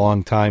take a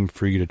long time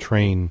for you to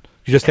train.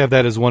 You just have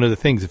that as one of the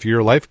things. If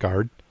you're a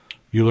lifeguard,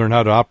 you learn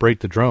how to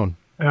operate the drone.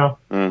 Yeah.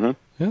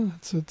 Mm-hmm. Yeah,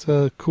 it's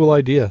a cool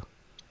idea.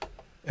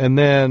 And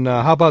then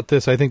how about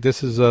this? I think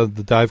this is the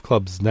Dive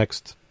Club's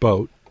next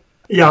boat.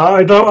 Yeah,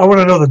 I want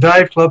to know the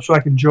Dive Club so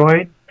I can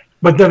join.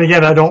 But then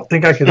again, I don't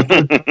think I could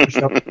afford the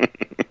membership.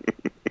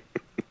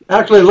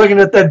 Actually, looking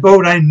at that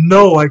boat, I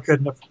know I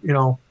couldn't.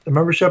 The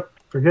membership,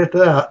 forget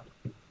that.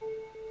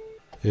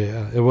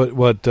 Yeah, what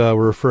we're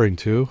referring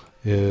to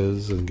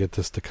is, and get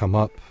this to come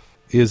up,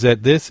 is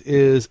that this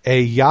is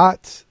a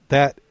yacht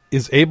that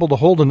is able to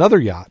hold another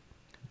yacht.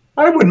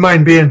 I wouldn't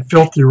mind being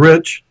filthy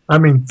rich. I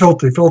mean,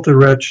 filthy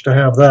rich to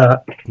have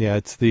that. Yeah,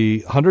 it's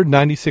the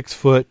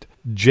 196-foot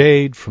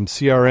Jade from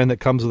CRN that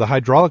comes with a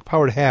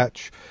hydraulic-powered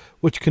hatch,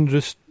 which can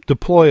just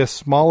deploy a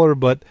smaller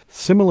but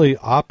similarly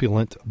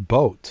opulent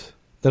boat.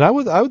 And I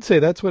would say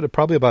that's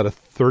probably about a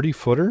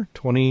 30-footer,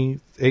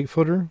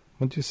 28-footer,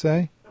 wouldn't you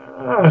say?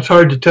 It's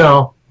hard to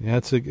tell.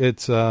 Yeah,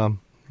 it's a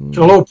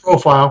low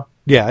profile.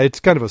 Yeah, it's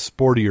kind of a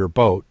sportier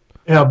boat.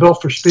 Yeah,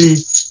 built for speed.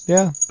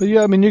 Yeah, but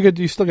I mean,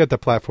 you still got the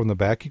platform in the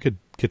back. You could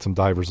get some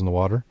divers in the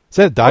water. Is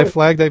that a dive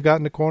flag they've got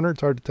in the corner?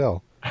 It's hard to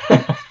tell.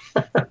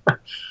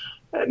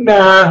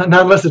 Nah,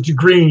 not unless it's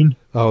green.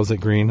 Oh, is it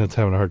green? It's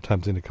having a hard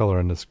time seeing the color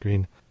on the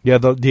screen. Yeah,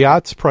 the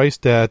yacht's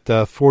priced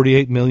at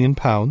 48 million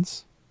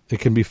pounds. It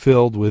can be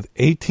filled with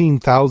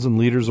 18,000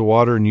 liters of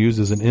water and used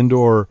as an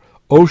indoor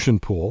ocean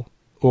pool,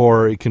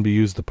 or it can be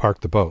used to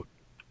park the boat.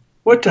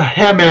 What's a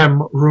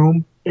hammam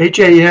room?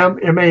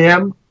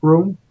 HAMMAM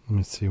room? Let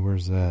me see,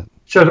 where's that?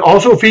 So it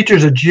also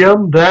features a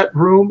gym, that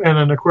room, and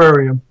an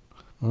aquarium.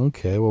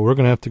 Okay, well, we're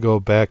going to have to go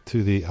back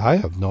to I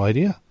have no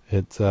idea.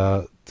 It's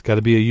got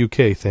to be a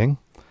UK thing.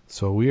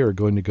 So we are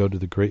going to go to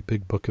the Great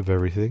Big Book of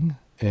Everything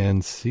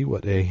and see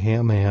what a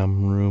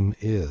hammam room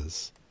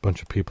is. A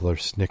bunch of people are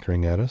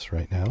snickering at us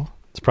right now.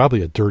 It's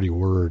probably a dirty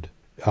word.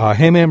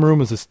 Hammam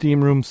room is a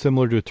steam room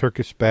similar to a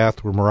Turkish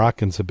bath where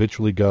Moroccans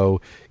habitually go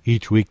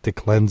each week to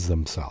cleanse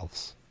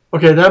themselves.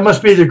 Okay, that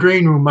must be the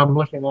green room I'm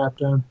looking at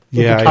then.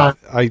 Yeah,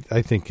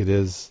 I think it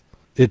is.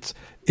 It's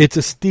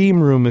a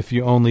steam room if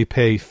you only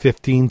pay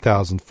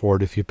 $15,000 for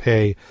it. If you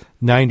pay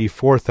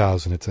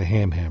 $94,000, it's a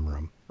hammam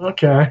room.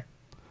 Okay.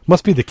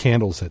 Must be the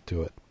candles that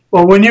do it.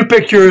 Well, when you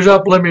pick yours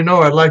up, let me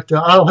know.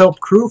 I'll help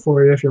crew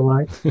for you if you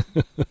like.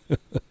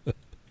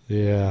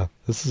 Yeah,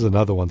 this is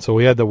another one. So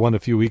we had the one a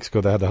few weeks ago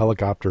that had the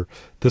helicopter.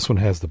 This one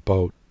has the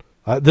boat.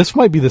 This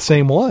might be the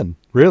same one,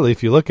 really,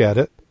 if you look at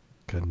it.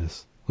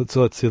 Goodness. Let's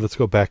see. Let's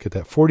go back at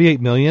that. 48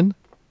 million.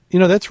 You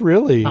know, that's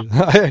really.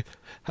 I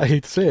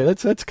hate to say it.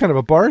 That's kind of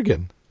a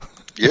bargain.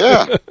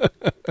 Yeah,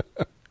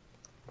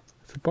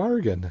 it's a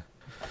bargain.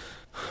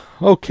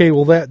 Okay,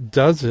 well that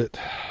does it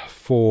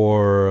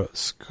for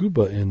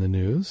Scuba in the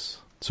news.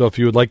 So if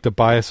you would like to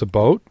buy us a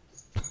boat,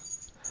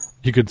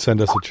 you could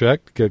send us a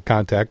check.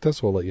 Contact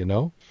us. We'll let you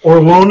know. Or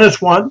loan us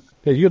one.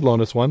 Yeah, you could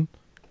loan us one.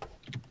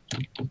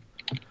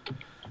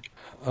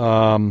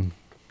 So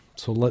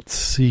let's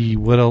see.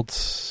 What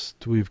else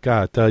do we've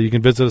got? You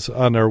can visit us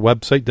on our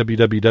website,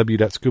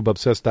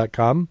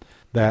 www.scubaobsessed.com.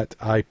 That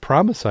I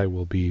promise I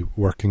will be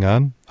working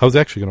on. I was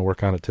actually going to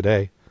work on it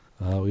today.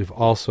 We've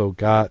also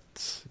got,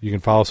 you can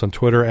follow us on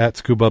Twitter at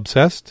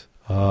ScubaObsessed.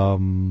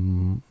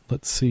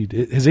 Let's see.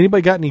 Has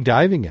anybody got any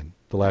diving in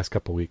the last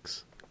couple of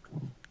weeks?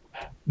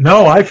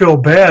 No, I feel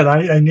bad.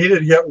 I needed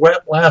to get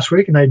wet last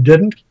week, and I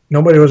didn't.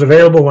 Nobody was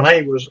available when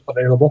I was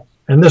available.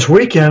 And this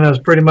weekend I was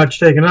pretty much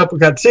taken up. We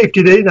got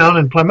safety day down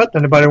in Plymouth.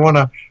 Anybody want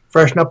to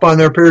freshen up on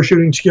their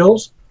parachuting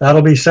skills?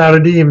 That'll be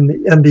Saturday in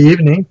the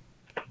evening.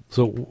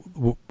 So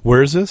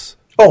where is this?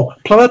 Oh,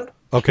 Plymouth,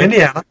 okay.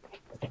 Indiana.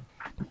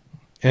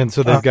 And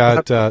so they've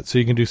got, so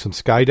you can do some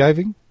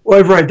skydiving?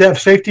 Well, right. They have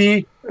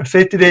safety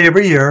day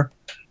every year.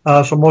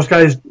 So most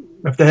guys,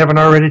 if they haven't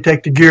already,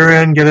 take the gear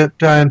in, get it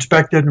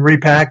inspected and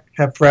repacked,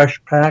 have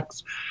fresh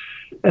packs.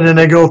 And then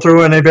they go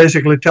through and they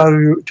basically tell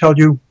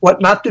you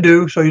what not to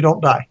do so you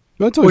don't die.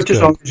 That's always which good.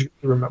 is always good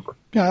to remember.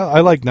 Yeah,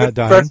 I like not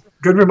dying.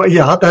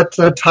 Yeah,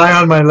 that's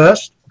high on my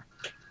list.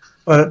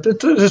 But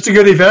it's a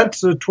good event.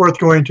 So it's worth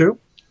going to.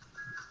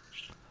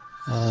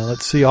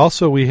 Let's see.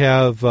 Also, we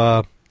have,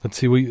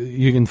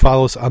 you can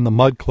follow us on the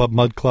Mud Club,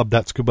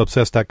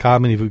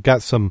 mudclub.scubaobsessed.com. And we've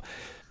got some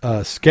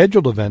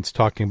scheduled events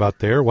talking about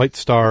there. White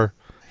Star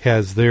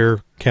has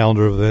their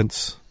calendar of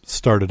events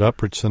started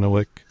up. Rich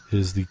Sinowick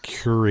is the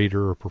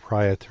curator or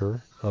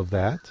proprietor of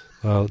that.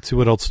 Let's see,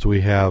 what else do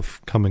we have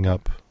coming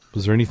up?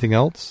 Was there anything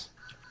else?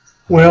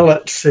 Well,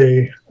 let's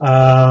see.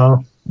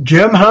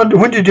 Jim,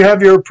 when did you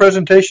have your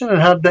presentation,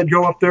 and how did that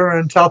go up there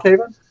in South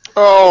Haven?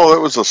 Oh, it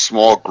was a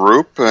small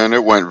group, and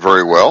it went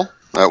very well.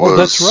 That was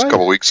that's right. A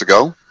couple weeks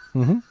ago.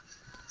 Mm-hmm.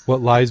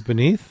 What lies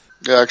beneath?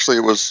 Yeah, actually,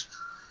 it was,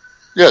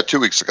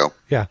 2 weeks ago.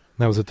 Yeah,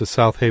 that was at the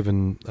South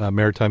Haven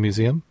Maritime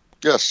Museum.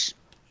 Yes.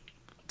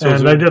 So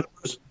I did a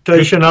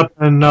presentation up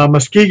in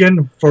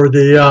Muskegon for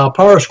the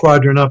Power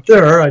Squadron up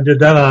there. I did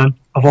that on,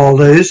 of all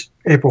days,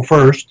 April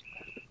 1st.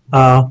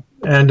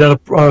 And did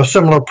a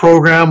similar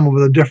program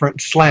with a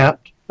different slant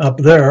up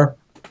there.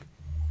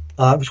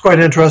 It was quite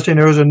interesting.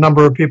 There was a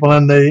number of people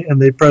in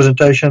the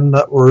presentation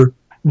that were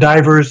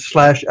divers /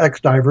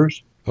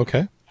 ex-divers.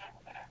 Okay.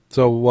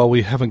 So while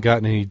we haven't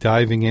gotten any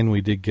diving in,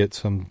 we did get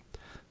some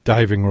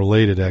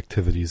diving-related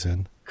activities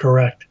in.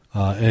 Correct.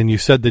 And you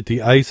said that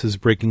the ice is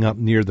breaking up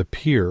near the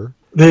pier.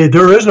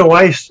 There is no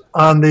ice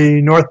on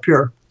the North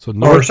Pier,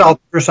 or South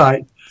Pier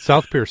side.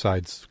 South Pier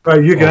sides.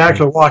 Right, you can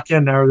actually walk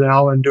in there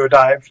now and do a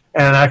dive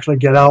and actually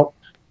get out.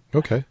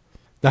 Okay.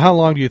 Now, how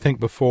long do you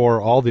think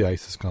before all the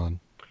ice is gone?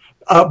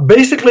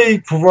 Basically,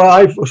 from what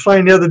I was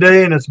finding the other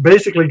day, and it's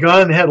basically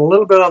gone. They had a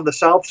little bit on the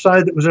south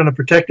side that was in a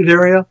protected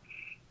area,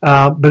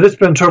 but it's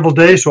been several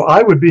days, so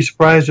I would be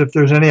surprised if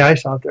there's any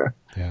ice out there.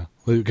 Yeah,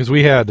 because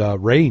we had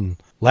rain.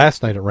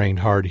 Last night it rained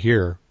hard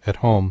here at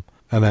home,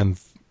 and then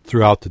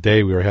throughout the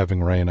day we were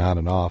having rain on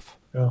and off.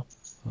 Yeah.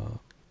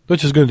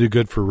 Which is going to do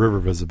good for river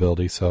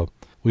visibility, so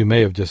we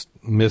may have just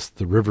missed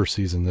the river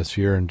season this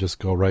year and just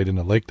go right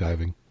into lake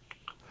diving.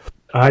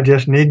 I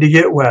just need to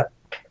get wet.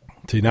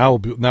 See, now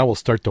we'll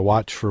start to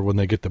watch for when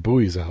they get the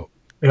buoys out.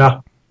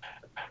 Yeah.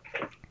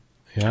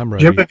 Yeah, I'm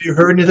ready. Jim, have you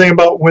heard anything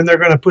about when they're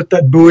going to put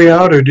that buoy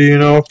out, or do you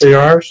know if they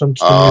are, since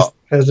the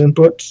has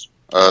inputs?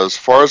 As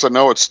far as I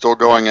know, it's still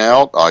going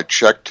out. I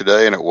checked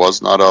today, and it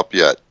was not up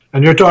yet.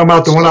 And you're talking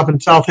about the one up in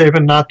South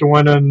Haven, not the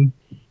one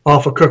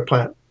off of Cook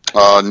Plant?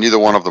 Neither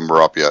one of them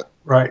are up yet.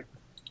 Right.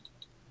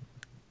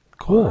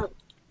 Cool.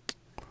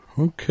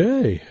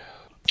 Okay.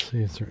 Let's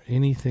see, is there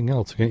anything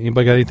else?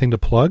 Anybody got anything to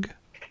plug?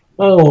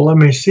 Oh, let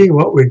me see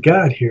what we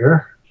got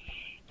here.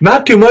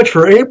 Not too much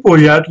for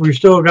April yet. We've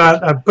still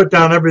got, I've put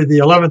down the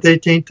 11th,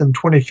 18th, and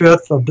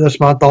 25th of this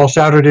month, all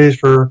Saturdays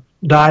for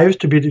dives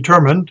to be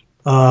determined.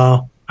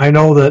 I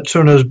know that as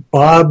soon as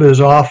Bob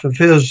is off of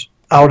his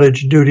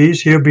outage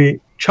duties, he'll be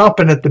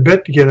chomping at the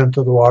bit to get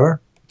into the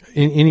water.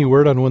 Any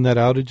word on when that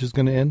outage is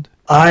going to end?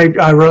 I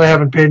really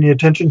haven't paid any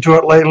attention to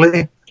it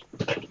lately.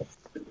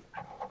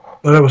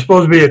 But it was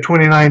supposed to be a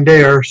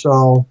 29-dayer,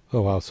 so...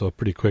 Oh, wow, so a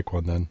pretty quick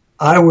one then.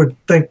 I would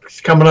think it's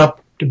coming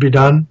up to be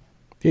done.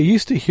 Yeah, you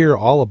used to hear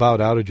all about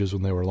outages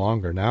when they were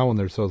longer. Now when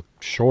they're so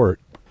short...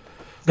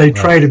 They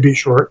try to be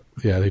short.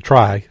 Yeah, they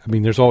try. I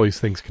mean, there's always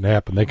things can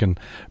happen. They can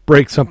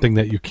break something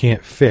that you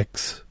can't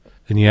fix,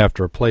 and you have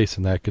to replace,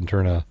 and that can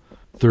turn a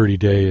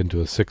 30-day into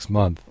a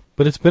 6-month.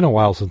 But it's been a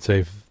while since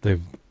they've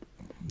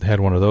had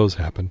one of those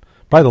happen.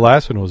 Probably the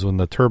last one was when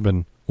the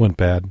turbine went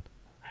bad.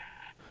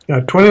 Yeah,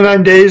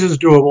 29 days is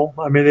doable.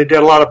 I mean, they did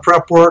a lot of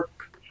prep work.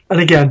 And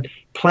again,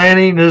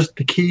 planning is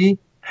the key.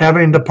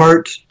 Having the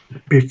parts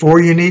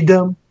before you need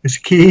them is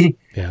key.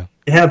 Yeah.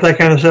 You have that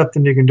kind of stuff,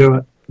 then you can do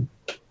it.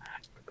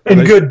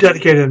 And good,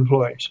 dedicated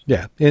employees.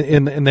 Yeah,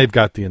 and they've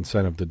got the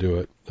incentive to do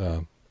it.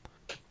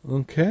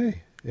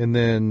 Okay. And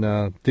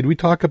then, did we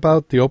talk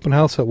about the open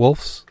house at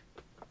Wolf's?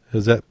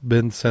 Has that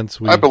been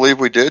since we... I believe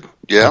we did,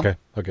 yeah.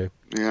 Okay.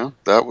 Yeah,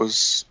 that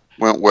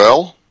went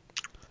well.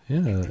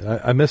 Yeah,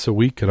 I miss a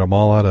week, and I'm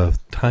all out of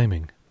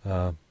timing.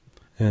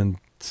 And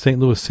St.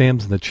 Louis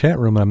Sam's in the chat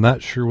room, and I'm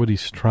not sure what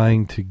he's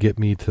trying to get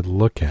me to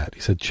look at. He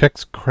said, check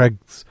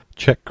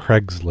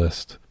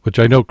Craigslist, which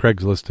I know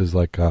Craigslist is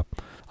like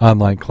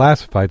online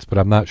classifieds, but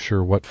I'm not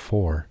sure what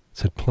for. It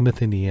said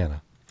Plymouth,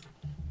 Indiana.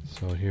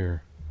 So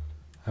here,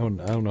 I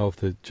don't know if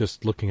they're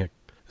just looking at...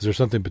 Is there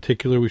something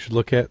particular we should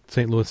look at,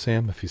 St. Louis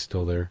Sam, if he's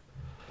still there?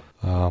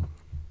 I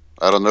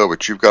don't know,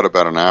 but you've got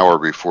about an hour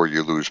before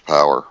you lose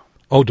power.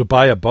 Oh, to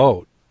buy a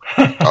boat.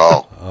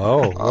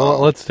 Oh. Well,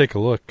 let's take a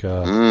look.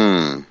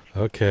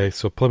 Okay,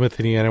 so Plymouth,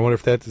 Indiana. I wonder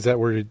if is that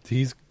where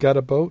he's got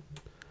a boat?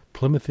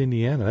 Plymouth,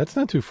 Indiana. That's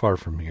not too far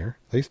from here.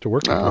 I used to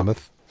work in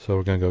Plymouth. So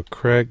we're going to go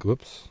Craig.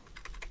 Whoops.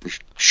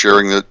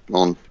 Sharing it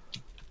on...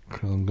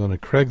 I'm going to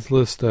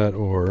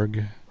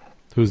Craigslist.org,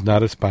 who's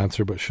not a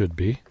sponsor but should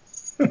be.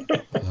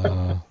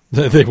 I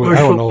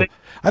don't know.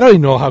 I don't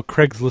even know how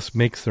Craigslist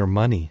makes their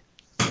money.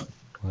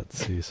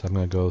 Let's see. So I'm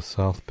going to go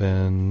South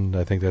Bend.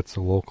 I think that's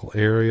the local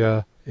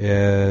area.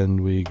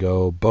 And we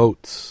go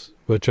boats,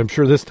 which I'm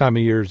sure this time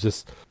of year is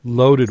just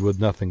loaded with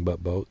nothing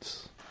but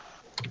boats.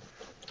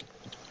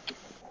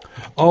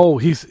 Oh,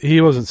 he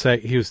wasn't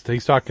saying he's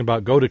talking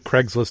about go to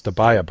Craigslist to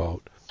buy a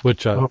boat,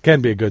 which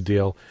can be a good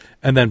deal.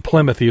 And then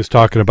Plymouth, he was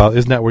talking about.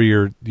 Isn't that where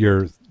your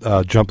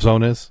jump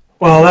zone is?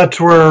 Well, that's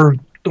where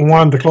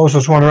the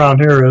closest one around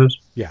here is.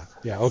 Yeah.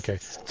 Okay.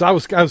 So I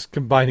was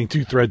combining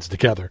two threads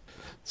together.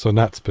 So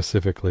not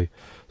specifically.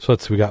 So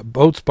we got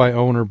boats by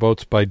owner,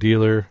 boats by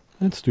dealer.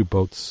 Let's do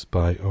boats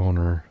by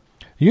owner.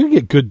 You can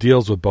get good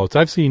deals with boats.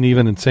 I've seen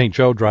even in St.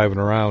 Joe driving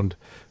around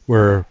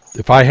where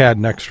if I had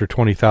an extra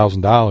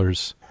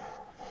 $20,000,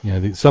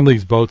 some of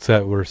these boats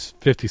that were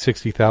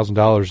 $50,000,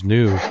 $60,000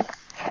 new,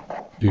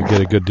 you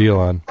get a good deal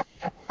on.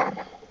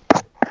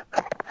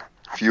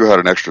 If you had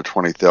an extra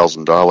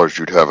 $20,000,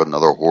 you'd have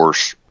another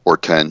horse or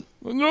 10.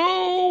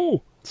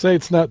 No! Say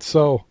it's not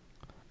so.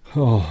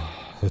 Oh,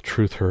 the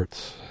truth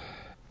hurts.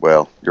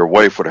 Well, your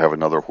wife would have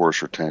another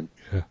horse or 10.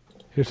 Yeah.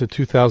 Here's a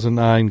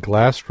 2009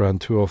 Glass Run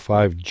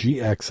 205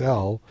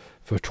 GXL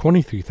for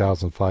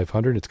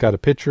 $23,500. It's got a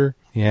picture.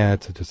 Yeah,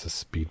 it's just a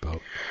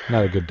speedboat.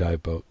 Not a good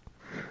dive boat.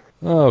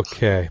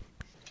 Okay.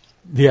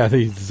 Yeah,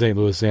 the St.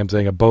 Louis Sam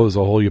saying a boat is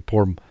a hole a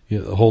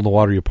hole in the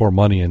water you pour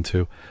money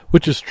into,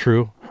 which is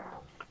true.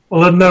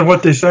 Well, isn't that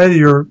what they say?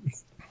 Your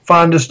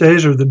fondest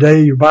days are the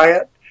day you buy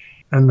it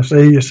and the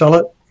day you sell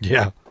it?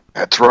 Yeah.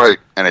 That's right.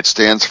 And it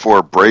stands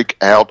for break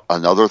out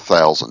another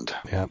 1,000.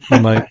 Yeah.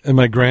 And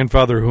my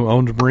grandfather who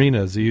owned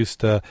marinas, he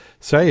used to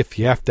say, if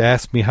you have to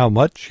ask me how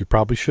much, you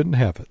probably shouldn't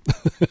have it.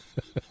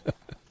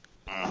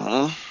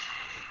 Uh-huh.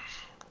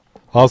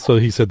 Also,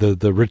 he said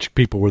the rich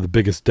people were the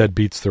biggest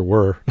deadbeats there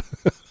were.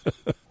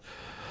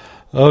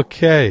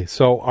 Okay,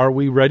 so are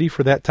we ready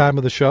for that time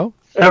of the show?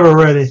 Ever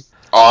ready.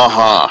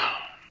 Uh-huh.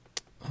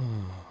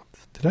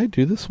 Did I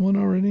do this one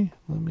already?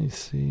 Let me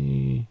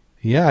see.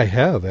 Yeah, I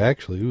have,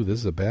 actually. Ooh, this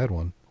is a bad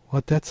one.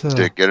 What? Did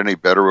it get any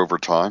better over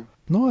time?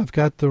 No, I've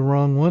got the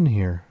wrong one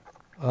here.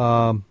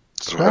 Does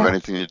it have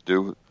anything to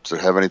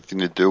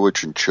do with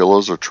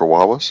chinchillas or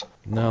chihuahuas?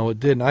 No, it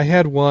didn't. I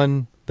had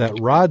one that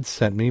Rod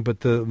sent me, but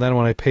then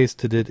when I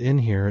pasted it in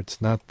here,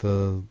 it's not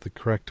the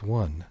correct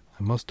one.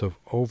 I must have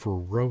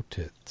overwrote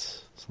it.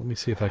 So let me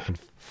see if I can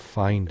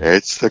find it.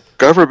 It's the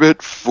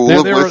government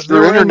fooling with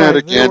your internet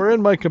again. They were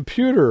in my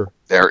computer.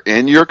 They're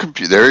in your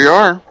computer. There you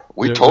are.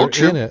 We told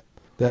you. In it.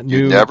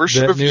 You never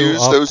should have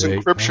used those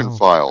encryption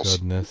files.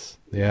 Goodness,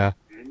 yeah.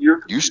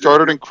 You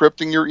started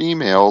encrypting your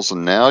emails,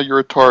 and now you're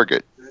a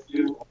target.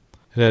 It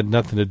had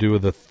nothing to do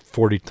with the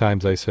 40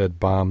 times I said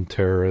bomb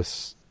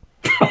terrorists.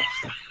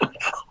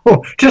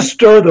 Oh, just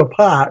stir the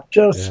pot.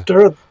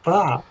 Stir the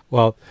pot.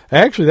 Well,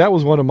 actually, that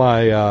was one of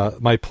my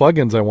my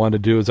plugins I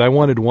wanted to do. Is I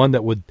wanted one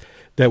that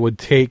would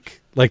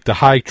take like the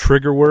high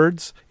trigger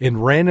words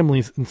and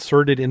randomly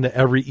insert it into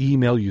every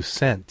email you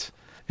sent.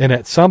 And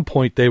at some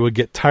point, they would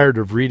get tired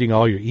of reading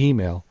all your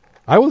email.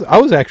 I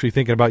was actually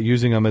thinking about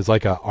using them as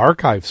like an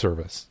archive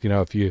service.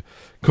 If you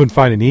couldn't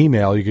find an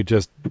email, you could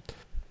just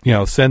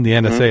send the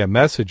NSA a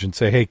message and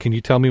say, "Hey, can you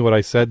tell me what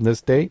I said in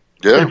this date?"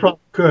 Yeah, they probably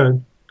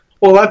could.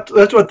 Well,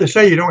 that's what they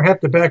say. You don't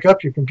have to back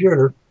up your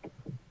computer.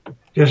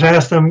 Just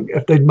ask them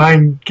if they'd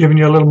mind giving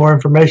you a little more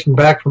information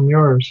back from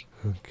yours.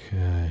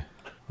 Okay.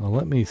 Well,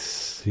 let me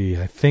see.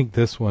 I think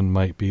this one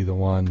might be the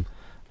one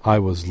I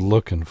was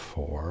looking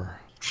for.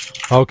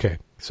 Okay.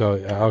 So,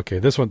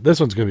 this one's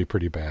going to be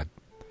pretty bad.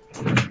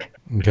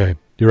 Okay.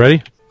 You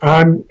ready?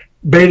 I'm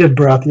bated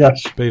breath,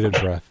 yes. Bated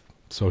breath.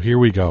 So here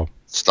we go.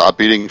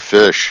 Stop eating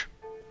fish.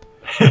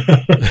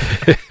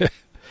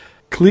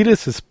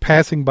 Cletus is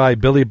passing by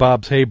Billy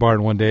Bob's hay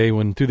barn one day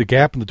when through the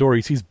gap in the door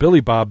he sees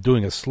Billy Bob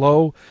doing a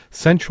slow,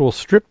 sensual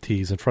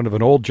striptease in front of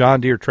an old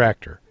John Deere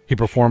tractor. He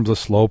performs a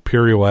slow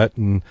pirouette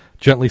and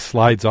gently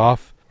slides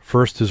off,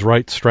 first his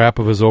right strap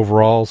of his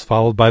overalls,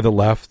 followed by the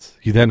left.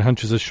 He then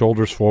hunches his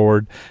shoulders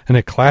forward, and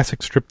a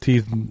classic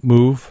striptease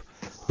move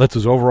lets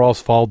his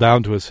overalls fall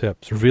down to his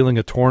hips, revealing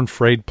a torn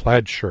frayed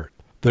plaid shirt.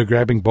 Then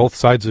grabbing both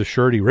sides of the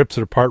shirt, he rips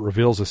it apart,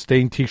 reveals a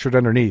stained T-shirt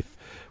underneath.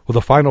 With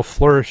a final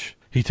flourish,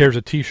 he tears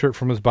a T-shirt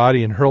from his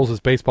body and hurls his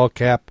baseball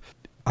cap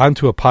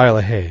onto a pile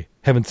of hay.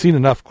 Having seen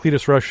enough,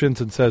 Cletus rushes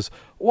in and says,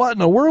 "What in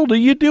the world are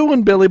you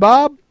doing, Billy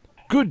Bob?"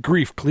 "Good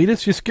grief,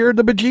 Cletus, you scared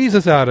the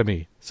bejesus out of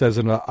me," says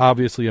an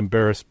obviously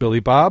embarrassed Billy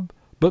Bob.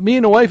 "But me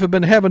and the wife have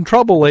been having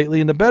trouble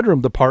lately in the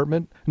bedroom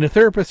department, and the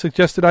therapist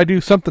suggested I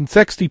do something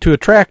sexy to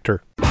attract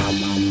her."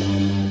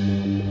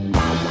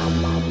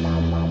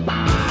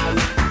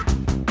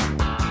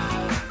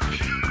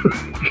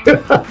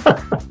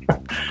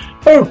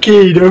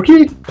 Okie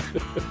dokie.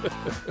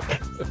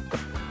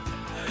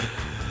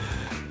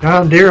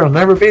 John Deere will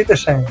never be the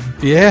same.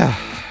 Yeah.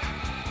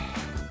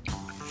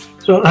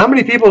 So how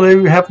many people do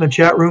you have in the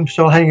chat room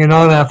still hanging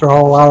on after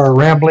all our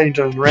ramblings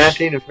and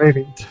ranting and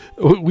ravings?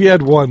 We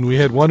had one. We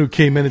had one who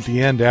came in at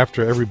the end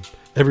after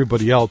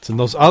everybody else, and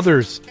those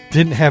others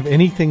didn't have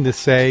anything to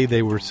say.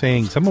 They were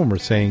saying, some of them were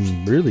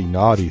saying really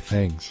naughty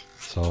things.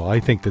 So I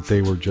think that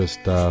they were just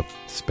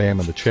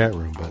spamming the chat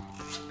room, but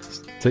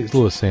St.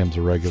 Louis Sam's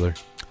a regular.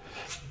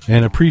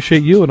 And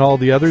appreciate you and all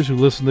the others who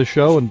listen to the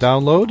show and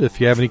download.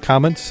 If you have any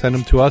comments, send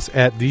them to us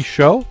at the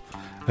show.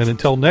 And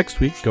until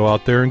next week, go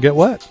out there and get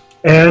wet.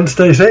 And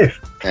stay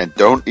safe. And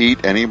don't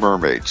eat any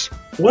mermaids.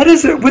 What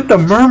is it with the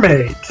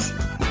mermaids?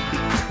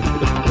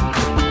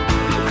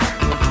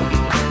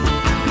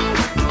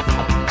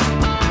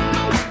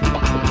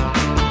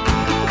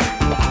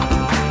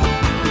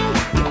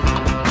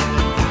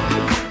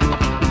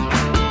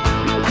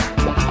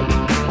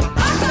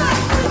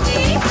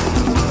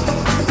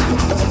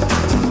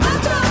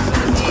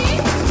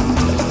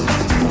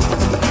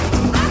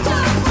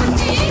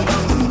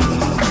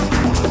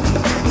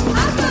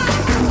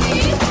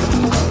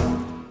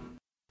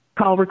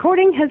 Call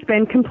recording has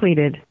been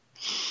completed.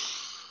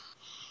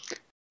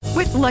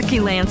 With Lucky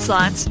Land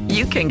Slots,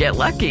 you can get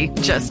lucky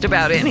just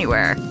about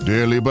anywhere.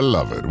 Dearly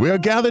beloved, we are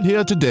gathered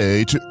here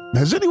today to...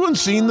 Has anyone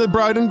seen the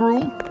bride and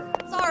groom?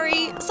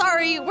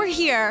 Sorry, we're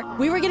here.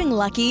 We were getting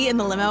lucky in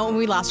the limo and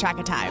we lost track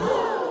of time.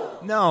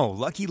 No,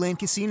 Lucky Land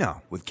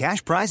Casino, with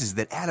cash prizes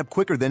that add up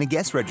quicker than a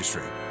guest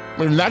registry.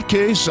 In that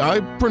case,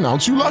 I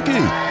pronounce you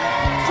lucky.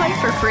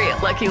 Play for free at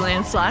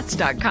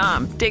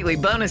LuckyLandSlots.com. Daily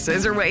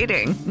bonuses are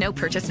waiting. No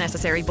purchase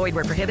necessary. Void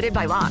where prohibited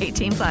by law.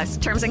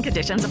 18+. Terms and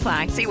conditions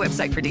apply. See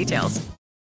website for details.